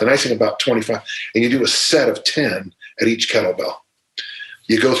 25. The nice thing about 25, and you do a set of 10 at each kettlebell.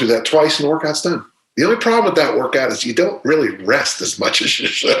 You go through that twice, and the workout's done. The only problem with that workout is you don't really rest as much as you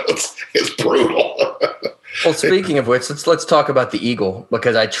should. It's brutal. Well, speaking of which, let's talk about the Eagle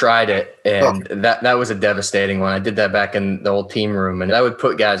because I tried it, and that was a devastating one. I did that back in the old team room, and that would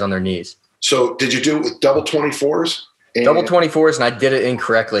put guys on their knees. So did you do it with double 24s? Double 24s, and I did it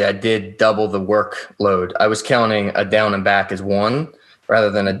incorrectly. I did double the workload. I was counting a down and back as one rather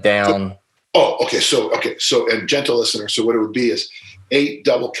than a down. Okay. So, and gentle listener, so what it would be is 8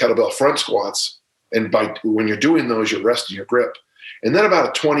 double kettlebell front squats. And when you're doing those, you're resting your grip. And then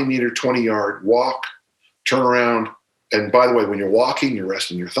about a 20-yard walk, turn around. And by the way, when you're walking, you're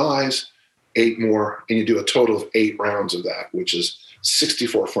resting your thighs, 8 more. And you do a total of 8 rounds of that, which is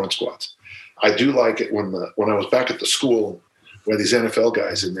 64 front squats. I do like it when I was back at the school, we had these NFL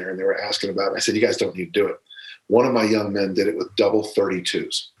guys in there and they were asking about it. I said, you guys don't need to do it. One of my young men did it with double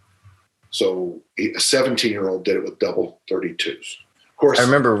 32s. So a 17-year-old did it with double 32s. Of course, I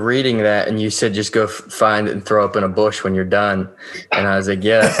remember reading that and you said, just go find it and throw up in a bush when you're done. And I was like,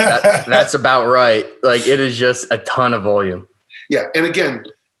 yes, that's about right. Like it is just a ton of volume. Yeah. And again,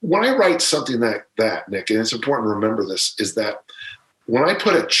 when I write something that Nick, and it's important to remember this, is that when I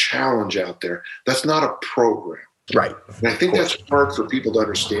put a challenge out there, that's not a program. Right. And I think that's hard for people to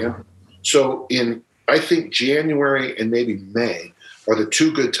understand. So I think January and maybe May are the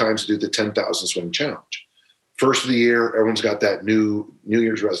 2 good times to do the 10,000 swing challenge. First of the year, everyone's got that New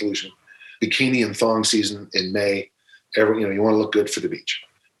Year's resolution. Bikini and thong season in May. You want to look good for the beach.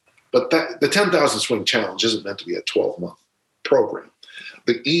 But the 10,000 swing challenge isn't meant to be a 12-month program.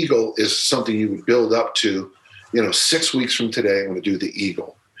 The Eagle is something you would build up to. 6 weeks from today, I'm going to do the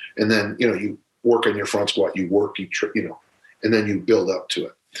Eagle. And then, you work on your front squat, and then you build up to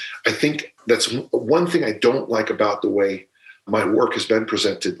it. I think that's one thing I don't like about the way my work has been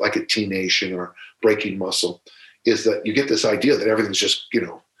presented, like at T Nation or Breaking Muscle, is that you get this idea that everything's just,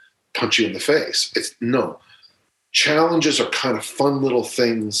 punch you in the face. No. Challenges are kind of fun little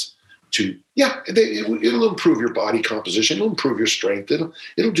things it'll improve your body composition. It'll improve your strength. It'll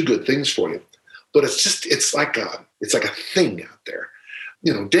do good things for you. But it's like a thing out there,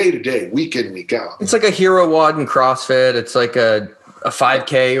 day to day, week in, week out. It's like a hero WOD in CrossFit. It's like a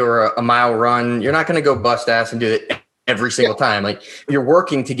 5K or a mile run. You're not going to go bust ass and do it every single time. Like you're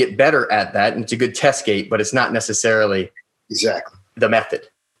working to get better at that. And it's a good test gate, but it's not necessarily exactly the method.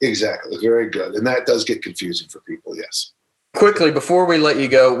 Exactly. Very good. And that does get confusing for people. Yes. Quickly, before we let you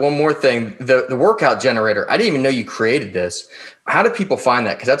go, one more thing, the workout generator. I didn't even know you created this. How do people find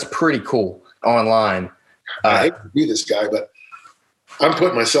that? Because that's pretty cool online. I hate to be this guy, but I'm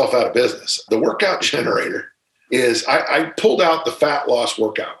putting myself out of business. The workout generator is, I pulled out the fat loss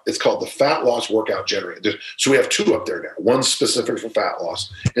workout. It's called the fat loss workout generator. So we have two up there now. One specific for fat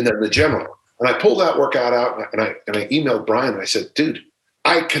loss, and then the general. And I pulled that workout out, and I emailed Brian, and I said, dude,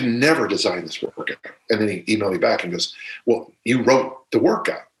 I can never design this workout. And then he emailed me back and goes, well, you wrote the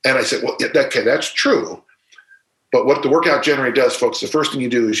workout. And I said, well, okay, that's true. But what the workout generator does, folks, the first thing you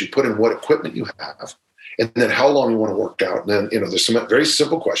do is you put in what equipment you have, and then how long you want to work out. And then, there's some very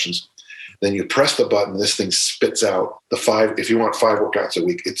simple questions. Then you press the button, this thing spits out the 5. If you want 5 workouts a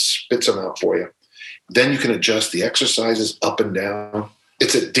week, it spits them out for you. Then you can adjust the exercises up and down.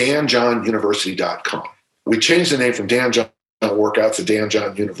 It's at danjohnuniversity.com. We changed the name from Dan John Workouts to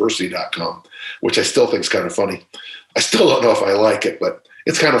danjohnuniversity.com, which I still think is kind of funny. I still don't know if I like it, but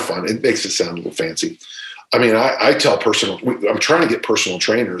it's kind of fun. It makes it sound a little fancy. I mean, I tell I'm trying to get personal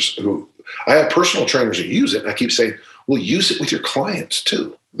trainers I have personal trainers who use it, and I keep saying, well, use it with your clients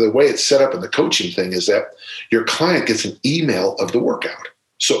too. The way it's set up in the coaching thing is that your client gets an email of the workout.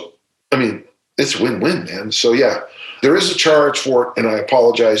 So, I mean, it's win-win, man. So yeah, there is a charge for it, and I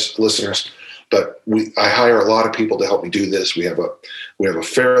apologize, listeners, but I hire a lot of people to help me do this. We have a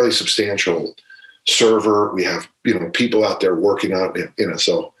fairly substantial server. We have, people out there working on it,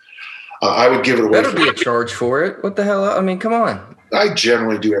 so I would give it away. Better be a charge for it. What the hell? I mean, come on. I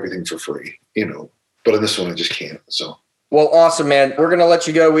generally do everything for free, but in this one I just can't. So. Well, awesome, man. We're going to let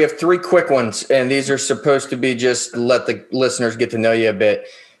you go. We have 3 quick ones, and these are supposed to be just let the listeners get to know you a bit.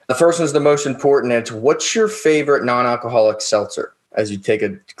 The first one's the most important. It's, what's your favorite non-alcoholic seltzer as you take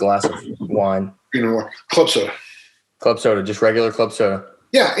a glass of wine? Club soda. Club soda, just regular club soda.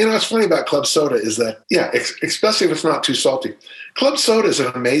 Yeah, what's funny about club soda is that, especially if it's not too salty, club soda is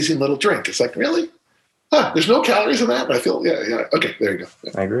an amazing little drink. It's like, really? There's no calories in that, but I feel, yeah. Okay, there you go.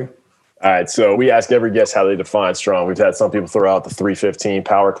 Yeah. I agree. All right, so we ask every guest how they define strong. We've had some people throw out the 315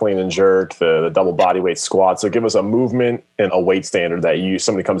 power clean and jerk, the double body weight squat. So give us a movement and a weight standard that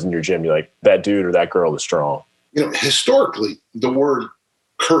somebody comes in your gym, you're like, that dude or that girl is strong. Historically, the word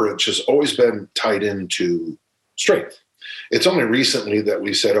courage has always been tied into strength. It's only recently that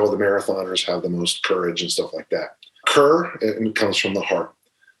we said, the marathoners have the most courage and stuff like that. It comes from the heart.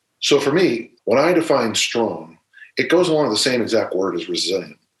 So for me, when I define strong, it goes along with the same exact word as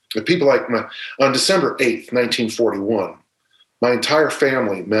resilient. And people like on December 8th, 1941, my entire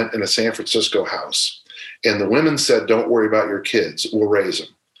family met in a San Francisco house. And the women said, don't worry about your kids, we'll raise them.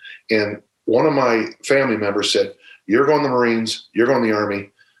 And one of my family members said, you're going to the Marines, you're going to the Army,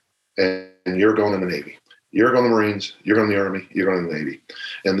 and you're going to the Navy. You're going to the Marines, you're going to the Army, you're going to the Navy.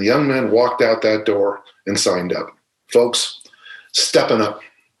 And the young men walked out that door and signed up. Folks, stepping up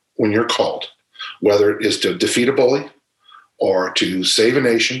when you're called, whether it is to defeat a bully or to save a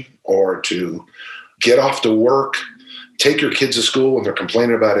nation or to get off to work, take your kids to school when they're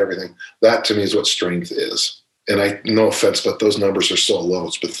complaining about everything. That to me is what strength is. And no offense, but those numbers are so low.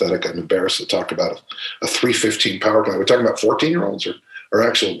 It's pathetic. I'm embarrassed to talk about a 315 power plant. We're talking about 14-year-olds or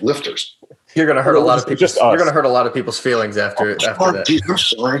actual lifters. You're going to hurt a lot of people. You're going to hurt a lot of people's feelings after that. Geez, I'm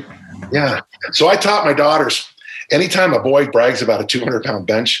sorry. Yeah. So I taught my daughters, anytime a boy brags about a 200-pound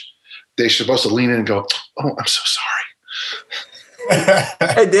bench, they're supposed to lean in and go, oh, I'm so sorry.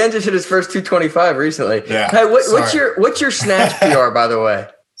 Hey, Dan just hit his first 225 recently. Yeah. Hey, what's your snatch PR, by the way?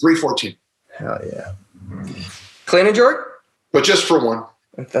 314. Hell yeah. Clean and jerk? But just for one.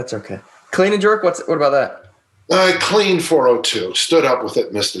 That's okay. Clean and jerk? What about that? I cleaned 402, stood up with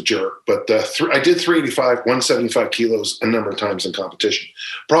it, missed the jerk. But I did 385, 175 kilos a number of times in competition.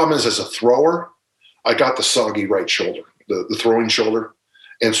 Problem is, as a thrower, I got the soggy right shoulder, the throwing shoulder.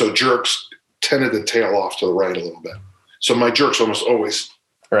 And so jerks tended to tail off to the right a little bit. So my jerks almost always.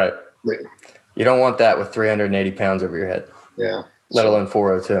 Right. You don't want that with 380 pounds over your head. Yeah. Let alone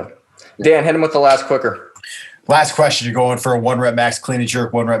 402. Dan, hit him with the last quicker. Last question. You're going for a 1 rep max clean and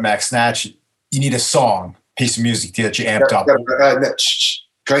jerk, 1 rep max snatch. You need a song, piece of music to get you amped up.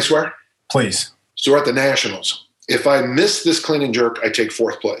 Can I swear? Please. So we're at the Nationals. If I miss this clean and jerk, I take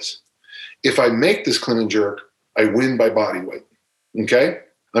 4th place. If I make this clean and jerk, I win by body weight. Okay?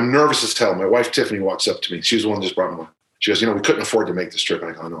 I'm nervous as hell. My wife, Tiffany, walks up to me. She was the one that just brought me one. She goes, we couldn't afford to make this trip.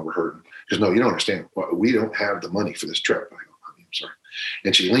 And I go, no, we're hurting. She goes, no, you don't understand. We don't have the money for this trip. I go, I'm sorry.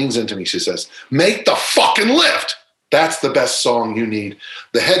 And she leans into me. She says, make the fucking lift. That's the best song you need.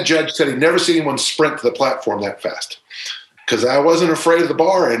 The head judge said he'd never seen anyone sprint to the platform that fast. Because I wasn't afraid of the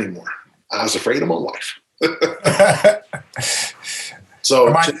bar anymore. I was afraid of my life. So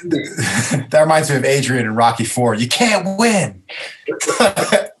that reminds me of Adrian in Rocky IV. You can't win.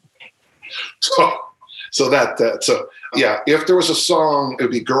 So yeah, if there was a song, it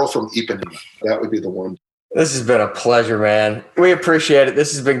would be Girl from Ipanema. That would be the one. This has been a pleasure, man. We appreciate it.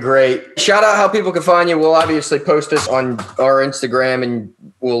 This has been great. Shout out how people can find you. We'll obviously post this on our Instagram and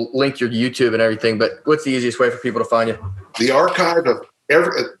we'll link your YouTube and everything. But what's the easiest way for people to find you? The archive of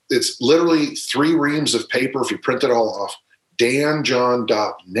it's literally 3 reams of paper if you print it all off.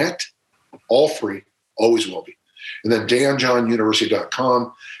 danjohn.net, all free, always will be. And then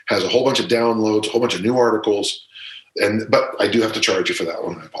danjohnuniversity.com has a whole bunch of downloads, a whole bunch of new articles. But I do have to charge you for that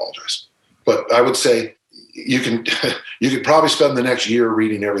one. I apologize. But I would say you could probably spend the next year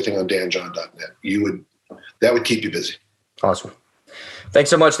reading everything on danjohn.net. That would keep you busy. Awesome. Thanks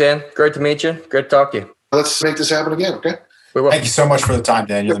so much, Dan. Great to meet you. Great to talk to you. Let's make this happen again, okay? We will. Thank you so much for the time,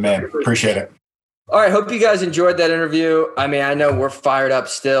 Dan. You're the man. Appreciate it. All right. Hope you guys enjoyed that interview. I mean, I know we're fired up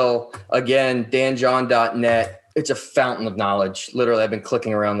still. Again, danjohn.net. It's a fountain of knowledge. Literally, I've been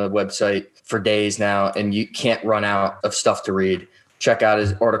clicking around the website for days now, and you can't run out of stuff to read. Check out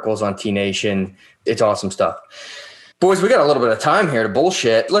his articles on T Nation. It's awesome stuff. Boys, we got a little bit of time here to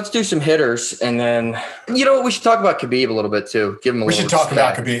bullshit. Let's do some hitters, and then, you know what? We should talk about Khabib a little bit, too. Give him a little We should talk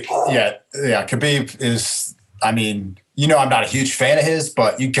about Khabib. Yeah. Khabib is, I mean, you know, I'm not a huge fan of his,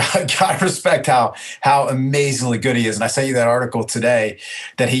 but you got to respect how amazingly good he is. And I sent you that article today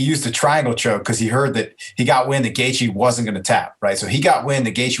that he used a triangle choke because he heard that he got wind that Gaethje wasn't going to tap, right? So he got wind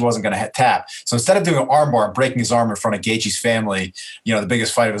that Gaethje wasn't going to tap. So instead of doing an armbar and breaking his arm in front of Gaethje's family, you know, the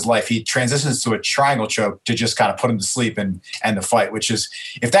biggest fight of his life, he transitions to a triangle choke to just kind of put him to sleep and end the fight, which is,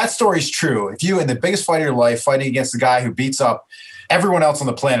 if that story's true, if you in the biggest fight of your life fighting against the guy who beats up everyone else on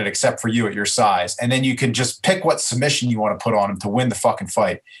the planet except for you at your size, and then you can just pick what submission you want to put on him to win the fucking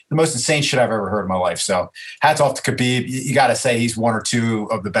fight. The most insane shit I've ever heard in my life. So hats off to Khabib. You got to say he's one or two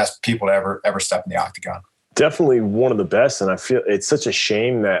of the best people to ever step in the octagon. Definitely one of the best. And I feel it's such a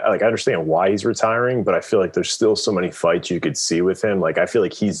shame that, like, I understand why he's retiring, but I feel like there's still so many fights you could see with him. Like, I feel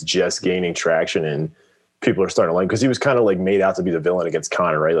like he's just gaining traction and people are starting to like, because he was kind of like made out to be the villain against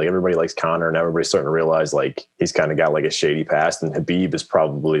Conor, right? Like, everybody likes Conor and everybody's starting to realize like he's kind of got like a shady past, and Khabib is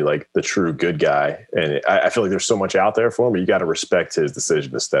probably like the true good guy. And I feel like there's so much out there for him, but you got to respect his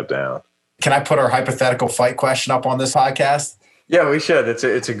decision to step down. Can I put our hypothetical fight question up on this podcast? Yeah, we should. It's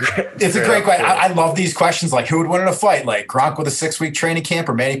a great question. I love these questions. Like, who would win in a fight? Like Gronk with a 6-week training camp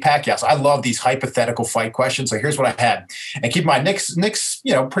or Manny Pacquiao? So I love these hypothetical fight questions. So here's what I had. And keep in mind, Nick's,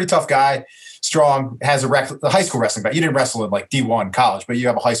 you know, pretty tough guy. Strong, has a high school wrestling background. You didn't wrestle in like D1 college, but you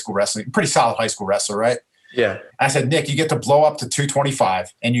have a high school wrestling, pretty solid high school wrestler, right? Yeah. I said, Nick, you get to blow up to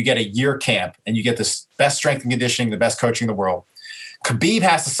 225 and you get a year camp and you get this best strength and conditioning, the best coaching in the world. Khabib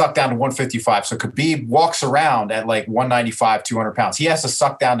has to suck down to 155. So Khabib walks around at like 195, 200 pounds. He has to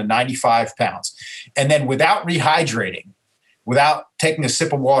suck down to 95 pounds. And then without rehydrating, without taking a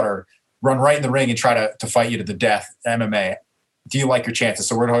sip of water, run right in the ring and try to fight you to the death, MMA. Do you like your chances?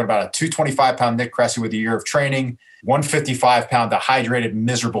 So we're talking about a 225-pound Nick Cressy with a year of training, 155-pound dehydrated,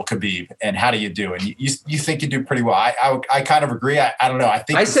 miserable Khabib. And how do you do? And you think you do pretty well. I kind of agree. I don't know. I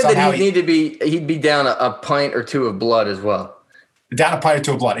think I said that he'd be down a pint or two of blood as well. Down a pint or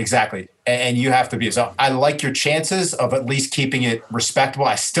two of blood, exactly. And you have to be. So I like your chances of at least keeping it respectable.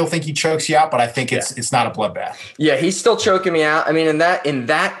 I still think he chokes you out, but I think it's not a bloodbath. Yeah, he's still choking me out. I mean, in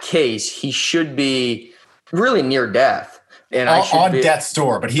that case, he should be really near death. And on death's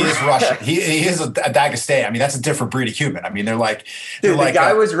door, but he is Russian. he is a Dagestan. I mean, that's a different breed of human. I mean, they're like, dude, the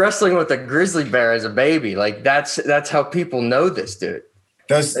guy was wrestling with a grizzly bear as a baby. Like that's how people know this dude.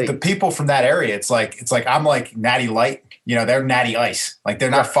 The people from that area, it's like I'm like Natty Light. You know, they're Natty Ice. Like they're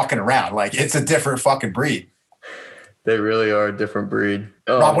not fucking around. Like it's a different fucking breed. They really are a different breed.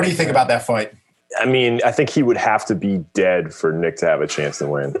 Rob, what do you think about that fight? I mean, I think he would have to be dead for Nick to have a chance to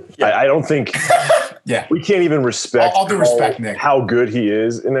win. Yeah. I don't think we can't even respect all due respect, Nick, how good he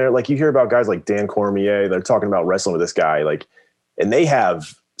is in there. Like you hear about guys like Dan Cormier, they're talking about wrestling with this guy, like, and they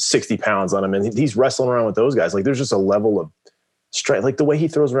have 60 pounds on him and he's wrestling around with those guys. Like there's just a level of strength, like the way he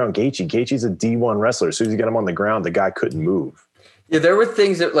throws around Gaethje. Gaethje's a D1 wrestler. As soon as you get him on the ground, the guy couldn't move. Yeah, there were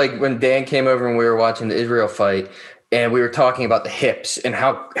things that, like when Dan came over and we were watching the Israel fight, and we were talking about the hips and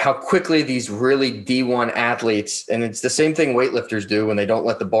how quickly these really D1 athletes, and it's the same thing weightlifters do when they don't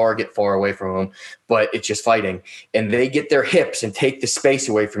let the bar get far away from them, but it's just fighting. And they get their hips and take the space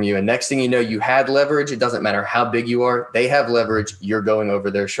away from you. And next thing you know, you had leverage. It doesn't matter how big you are. They have leverage. You're going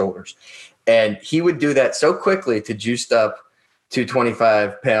over their shoulders. And he would do that so quickly to juiced up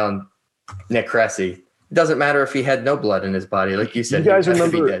 225-pound Nick Cressy. It doesn't matter if he had no blood in his body. Like you said, you guys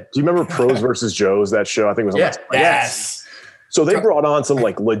remember, do you remember Pros versus Joes, that show? I think it was on Yes. So they brought on some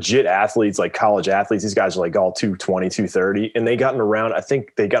like legit athletes, like college athletes. These guys are like all 220, 230. And they got in a round. I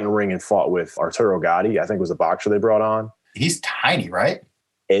think they got in a ring and fought with Arturo Gatti, I think was the boxer they brought on. He's tiny, right?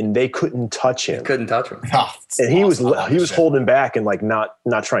 and they couldn't touch him. Couldn't touch him. Oh, And he was awesome. holding back and like not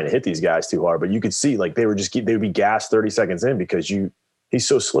trying to hit these guys too hard, but you could see like they would be gassed 30 seconds in because he's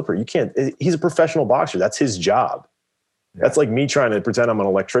so slippery. You can't. He's a professional boxer. That's his job. Yeah. That's like me trying to pretend I'm an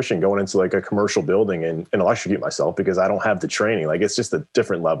electrician going into like a commercial building and electrocute myself because I don't have the training. Like it's just a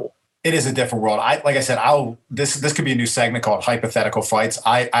different level. It is a different world. Like I said, this could be a new segment called Hypothetical Fights.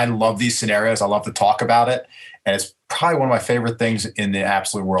 I love these scenarios. I love to talk about it. And it's probably one of my favorite things in the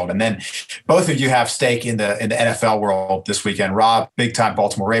absolute world. And then both of you have stake in the NFL world this weekend. Rob, big time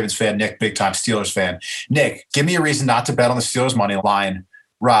Baltimore Ravens fan. Nick, big time Steelers fan. Nick, give me a reason not to bet on the Steelers money line.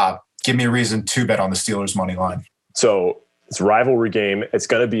 Rob, give me a reason to bet on the Steelers money line. So it's a rivalry game. It's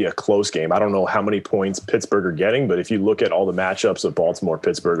going to be a close game. I don't know how many points Pittsburgh are getting, but if you look at all the matchups of Baltimore,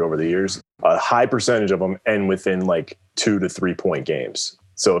 Pittsburgh over the years, a high percentage of them end within like 2 to 3 point games.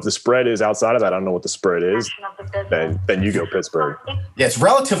 So if the spread is outside of that, I don't know what the spread is, then you go Pittsburgh. Yeah, it's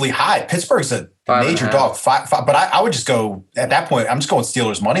relatively high. Pittsburgh's a major dog, 5, but I would just go at that point. I'm just going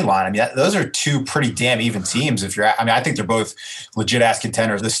Steelers money line. I mean, those are two pretty damn even teams. I think they're both legit ass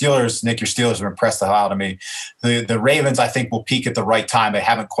contenders. The Steelers, Nick, your Steelers have impressed the hell out of me. The Ravens, I think, will peak at the right time. They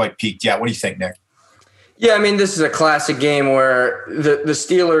haven't quite peaked yet. What do you think, Nick? Yeah, I mean, this is a classic game where the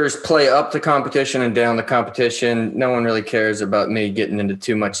Steelers play up the competition and down the competition. No one really cares about me getting into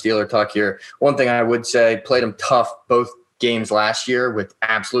too much Steeler talk here. One thing I would say, played them tough both games last year with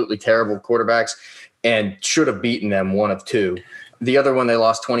absolutely terrible quarterbacks and should have beaten them 1 of 2. The other one, they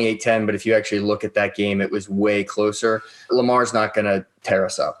lost 28-10, but if you actually look at that game, it was way closer. Lamar's not going to tear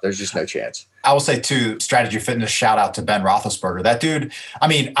us up. There's just no chance. I will say, too, Strategy Fitness, shout out to Ben Roethlisberger. That dude, I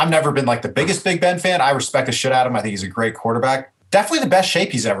mean, I've never been like the biggest Big Ben fan. I respect the shit out of him. I think he's a great quarterback. Definitely the best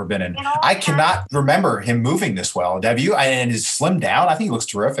shape he's ever been in. I cannot remember him moving this well. Have you? And he's slimmed down. I think he looks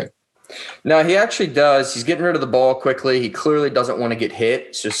terrific. No, he actually does. He's getting rid of the ball quickly. He clearly doesn't want to get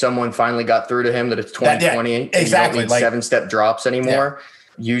hit. So someone finally got through to him that it's 2020. Exactly. You don't need 7-step drops anymore.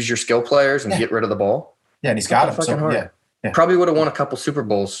 Yeah. Use your skill players and get rid of the ball. Yeah, and he's got him. So, yeah. Probably would have won a couple Super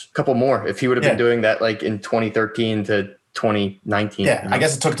Bowls, a couple more, if he would have been doing that like in 2013 to 2019. Yeah, I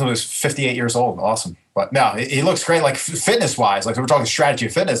guess it took until he was 58 years old. Awesome. But no, he looks great, like fitness-wise. Like we're talking strategy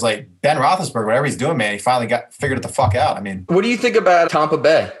of fitness, like Ben Roethlisberger, whatever he's doing, man, he finally figured it the fuck out. I mean. What do you think about Tampa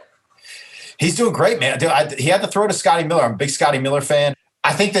Bay? He's doing great, man. He had to throw to Scotty Miller. I'm a big Scotty Miller fan.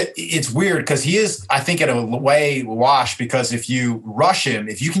 I think that it's weird because he is, I think, in a way washed because if you rush him,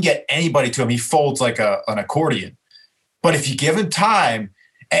 if you can get anybody to him, he folds like an accordion. But if you give him time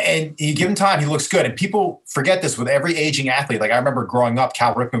he looks good. And people forget this with every aging athlete. Like I remember growing up,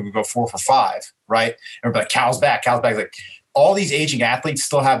 Cal Ripken would go 4 for 5, right? Everybody, Cal's back. Like all these aging athletes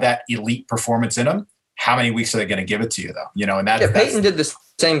still have that elite performance in them. How many weeks are they going to give it to you, though? You know, and Peyton did the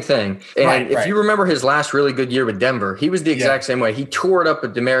same thing. And if you remember his last really good year with Denver, he was the exact same way. He tore it up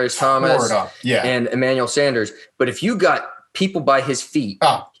with Demaryius Thomas and Emmanuel Sanders. But if you got people by his feet,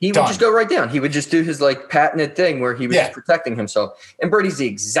 he would just go right down. He would just do his like patented thing where he was just protecting himself. And Brady's the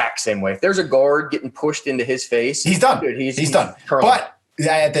exact same way. If there's a guard getting pushed into his face, he's done. Dude, he's done. But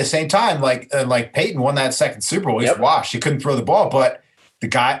at the same time, like Peyton won that second Super Bowl. He's washed. He couldn't throw the ball, but the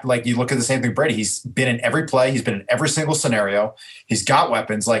guy, like you look at the same thing, Brady, he's been in every play. He's been in every single scenario. He's got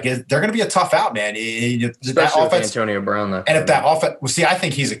weapons. Like they're going to be a tough out, man. Especially with Antonio Brown, though. And if that offense, I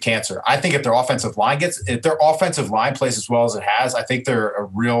think he's a cancer. I think if their offensive line plays as well as it has, I think they're a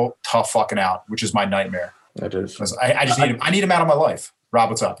real tough fucking out, which is my nightmare. That is. I just need him. I need him out of my life. Rob,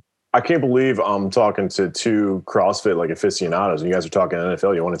 what's up? I can't believe I'm talking to 2 CrossFit like aficionados, and you guys are talking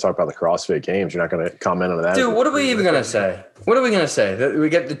NFL. You want to talk about the CrossFit Games? You're not going to comment on that, dude? What are we even going to say? What are we going to say? We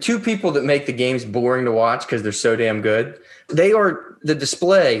get the 2 people that make the games boring to watch because they're so damn good. They are the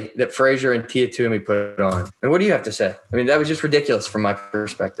display that Frazier and Tia Toomey put on. And what do you have to say? I mean, that was just ridiculous from my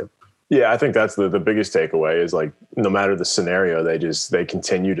perspective. Yeah, I think that's the biggest takeaway is like no matter the scenario, they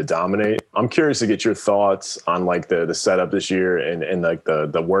continue to dominate. I'm curious to get your thoughts on like the setup this year and like the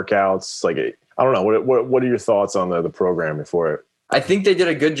workouts. Like I don't know, what are your thoughts on the programming for it? I think they did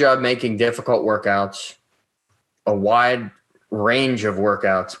a good job making difficult workouts, a wide range of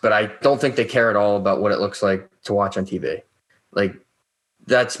workouts, but I don't think they care at all about what it looks like to watch on TV. Like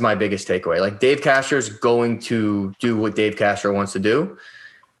that's my biggest takeaway. Like Dave Castro's going to do what Dave Castro wants to do.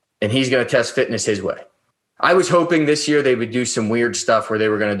 And he's going to test fitness his way. I was hoping this year they would do some weird stuff where they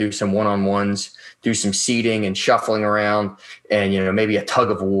were going to do some one-on-ones, do some seating and shuffling around, and maybe a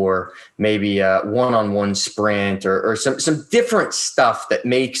tug of war, maybe a one-on-one sprint, or some different stuff that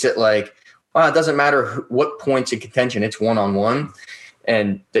makes it like, it doesn't matter what points in contention, it's one-on-one,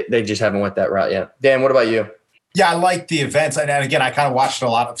 and they just haven't went that route yet. Dan, what about you? Yeah, I like the events. And again, I kind of watched a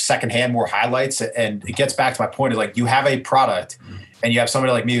lot of secondhand, more highlights. And it gets back to my point of like, you have a product and you have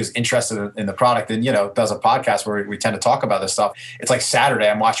somebody like me who's interested in the product and, does a podcast where we tend to talk about this stuff. It's like Saturday,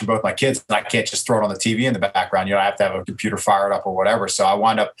 I'm watching both my kids and I can't just throw it on the TV in the background. I have to have a computer fired up or whatever. So I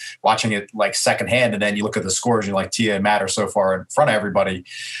wind up watching it like secondhand. And then you look at the scores and you're like, Tia and Matt are so far in front of everybody.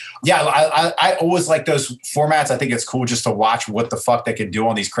 Yeah. I always like those formats. I think it's cool just to watch what the fuck they can do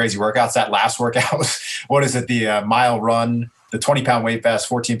on these crazy workouts. That last workout was, what is it? The mile run, the 20-pound weight vest,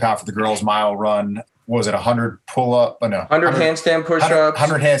 14-pound for the girls mile run. What was it, 100 pull-up? Oh, no. 100 handstand push-ups.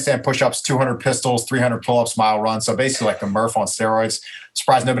 100 handstand push-ups, 200 pistols, 300 pull-ups, mile run. So basically like the Murph on steroids.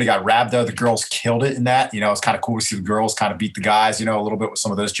 Surprised nobody got rhabdo. The girls killed it in that. It's kind of cool to see the girls kind of beat the guys, a little bit with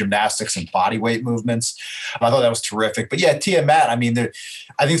some of those gymnastics and body weight movements. I thought that was terrific. But yeah, Tia and Matt, I think it's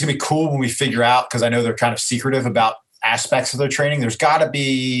going to be cool when we figure out, because I know they're kind of secretive about aspects of their training. There's got to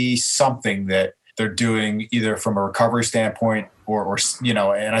be something that they're doing either from a recovery standpoint or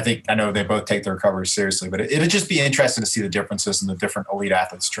and I know they both take their recovery seriously, but it'd just be interesting to see the differences in the different elite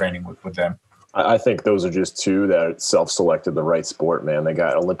athletes training with them. I think those are just two that self-selected the right sport, man. They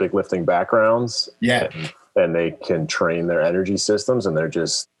got Olympic lifting backgrounds. Yeah. And they can train their energy systems, and they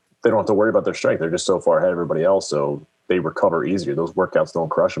don't have to worry about their strength. They're just so far ahead of everybody else. So they recover easier. Those workouts don't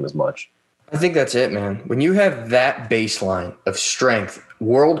crush them as much. I think that's it, man. When you have that baseline of strength,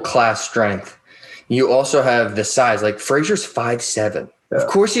 world-class strength, you also have the size. Like Fraser's 5'7". Yeah. Of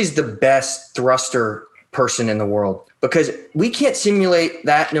course, he's the best thruster person in the world because we can't simulate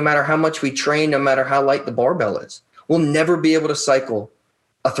that no matter how much we train, no matter how light the barbell is. We'll never be able to cycle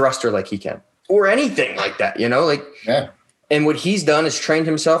a thruster like he can or anything like that, Yeah. And what he's done is trained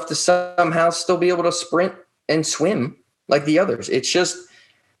himself to somehow still be able to sprint and swim like the others.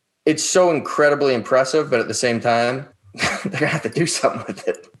 It's so incredibly impressive, but at the same time, they're going to have to do something with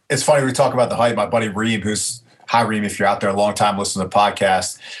it. It's funny, we talk about the height. My buddy Reem, hi Reem, if you're out there, a long time listening to the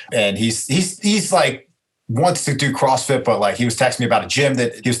podcast, and he's like wants to do CrossFit, but like he was texting me about a gym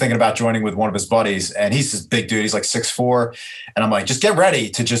that he was thinking about joining with one of his buddies, and he's this big dude. He's like 6'4", and I'm like, just get ready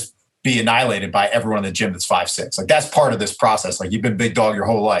to just be annihilated by everyone in the gym that's 5'6". Like that's part of this process. Like you've been big dog your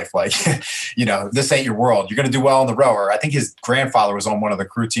whole life. Like, this ain't your world. You're going to do well on the rower. I think his grandfather was on one of the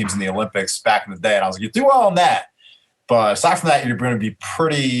crew teams in the Olympics back in the day, and I was like, you do well on that. But aside from that, you're going to be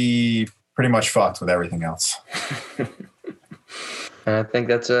pretty much fucked with everything else. And I think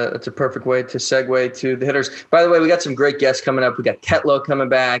that's a perfect way to segue to the hitters. By the way, we got some great guests coming up. We got Ketlo coming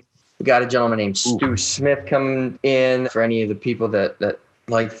back. We got a gentleman named Stu Smith coming in for any of the people that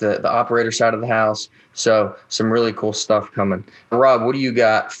like the operator side of the house. So some really cool stuff coming. Rob, what do you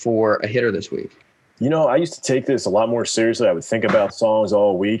got for a hitter this week? I used to take this a lot more seriously. I would think about songs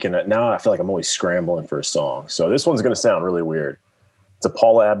all week, and now I feel like I'm always scrambling for a song. So this one's going to sound really weird. It's a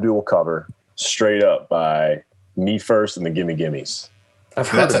Paula Abdul cover, Straight Up by Me First and the Gimme Gimmes. I've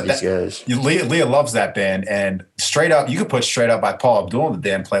heard of these guys. Leah loves that band, and Straight Up, you could put Straight Up by Paula Abdul in the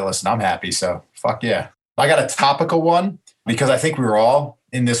damn playlist, and I'm happy. So fuck yeah. I got a topical one because I think we were all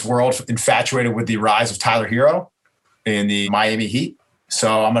in this world infatuated with the rise of Tyler Hero in the Miami Heat.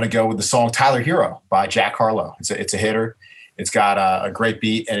 So I'm going to go with the song Tyler Hero by Jack Harlow. It's a hitter. It's got a great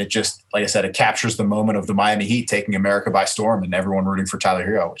beat, and it just, like I said, it captures the moment of the Miami Heat taking America by storm and everyone rooting for Tyler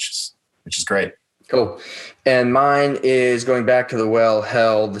Hero, which is great. Cool. And mine is going back to the Well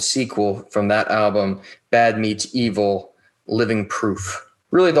Hell, the sequel from that album, Bad Meets Evil, Living Proof.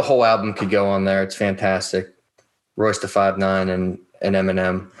 Really, the whole album could go on there. It's fantastic. Royce da 5'9" and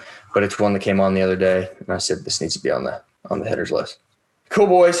Eminem, but it's one that came on the other day, and I said this needs to be on the hitters list. Cool,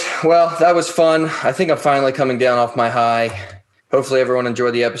 boys. Well, that was fun. I think I'm finally coming down off my high. Hopefully everyone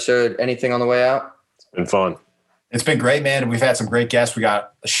enjoyed the episode. Anything on the way out? It's been fun. It's been great, man. We've had some great guests. We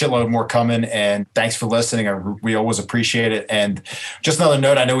got a shitload more coming, and thanks for listening. We always appreciate it. And just another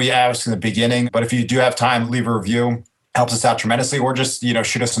note, I know we asked in the beginning, but if you do have time, leave a review. Helps us out tremendously, or just,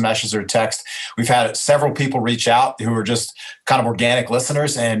 shoot us a message or text. We've had several people reach out who are just kind of organic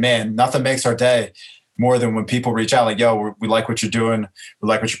listeners, and man, nothing makes our day more than when people reach out like, yo, we like what you're doing. We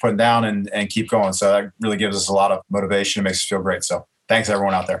like what you're putting down, and keep going. So that really gives us a lot of motivation. It makes us feel great. So thanks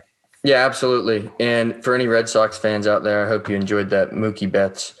everyone out there. Yeah, absolutely. And for any Red Sox fans out there, I hope you enjoyed that Mookie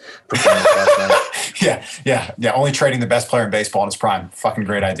Betts performance last night. Yeah. Only trading the best player in baseball in his prime. Fucking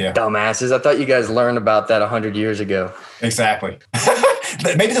great idea. Dumbasses. I thought you guys learned about that 100 years ago. Exactly.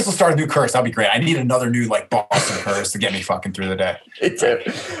 Maybe this will start a new curse. That'd be great. I need another new Boston curse to get me fucking through the day. Me too.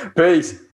 Peace.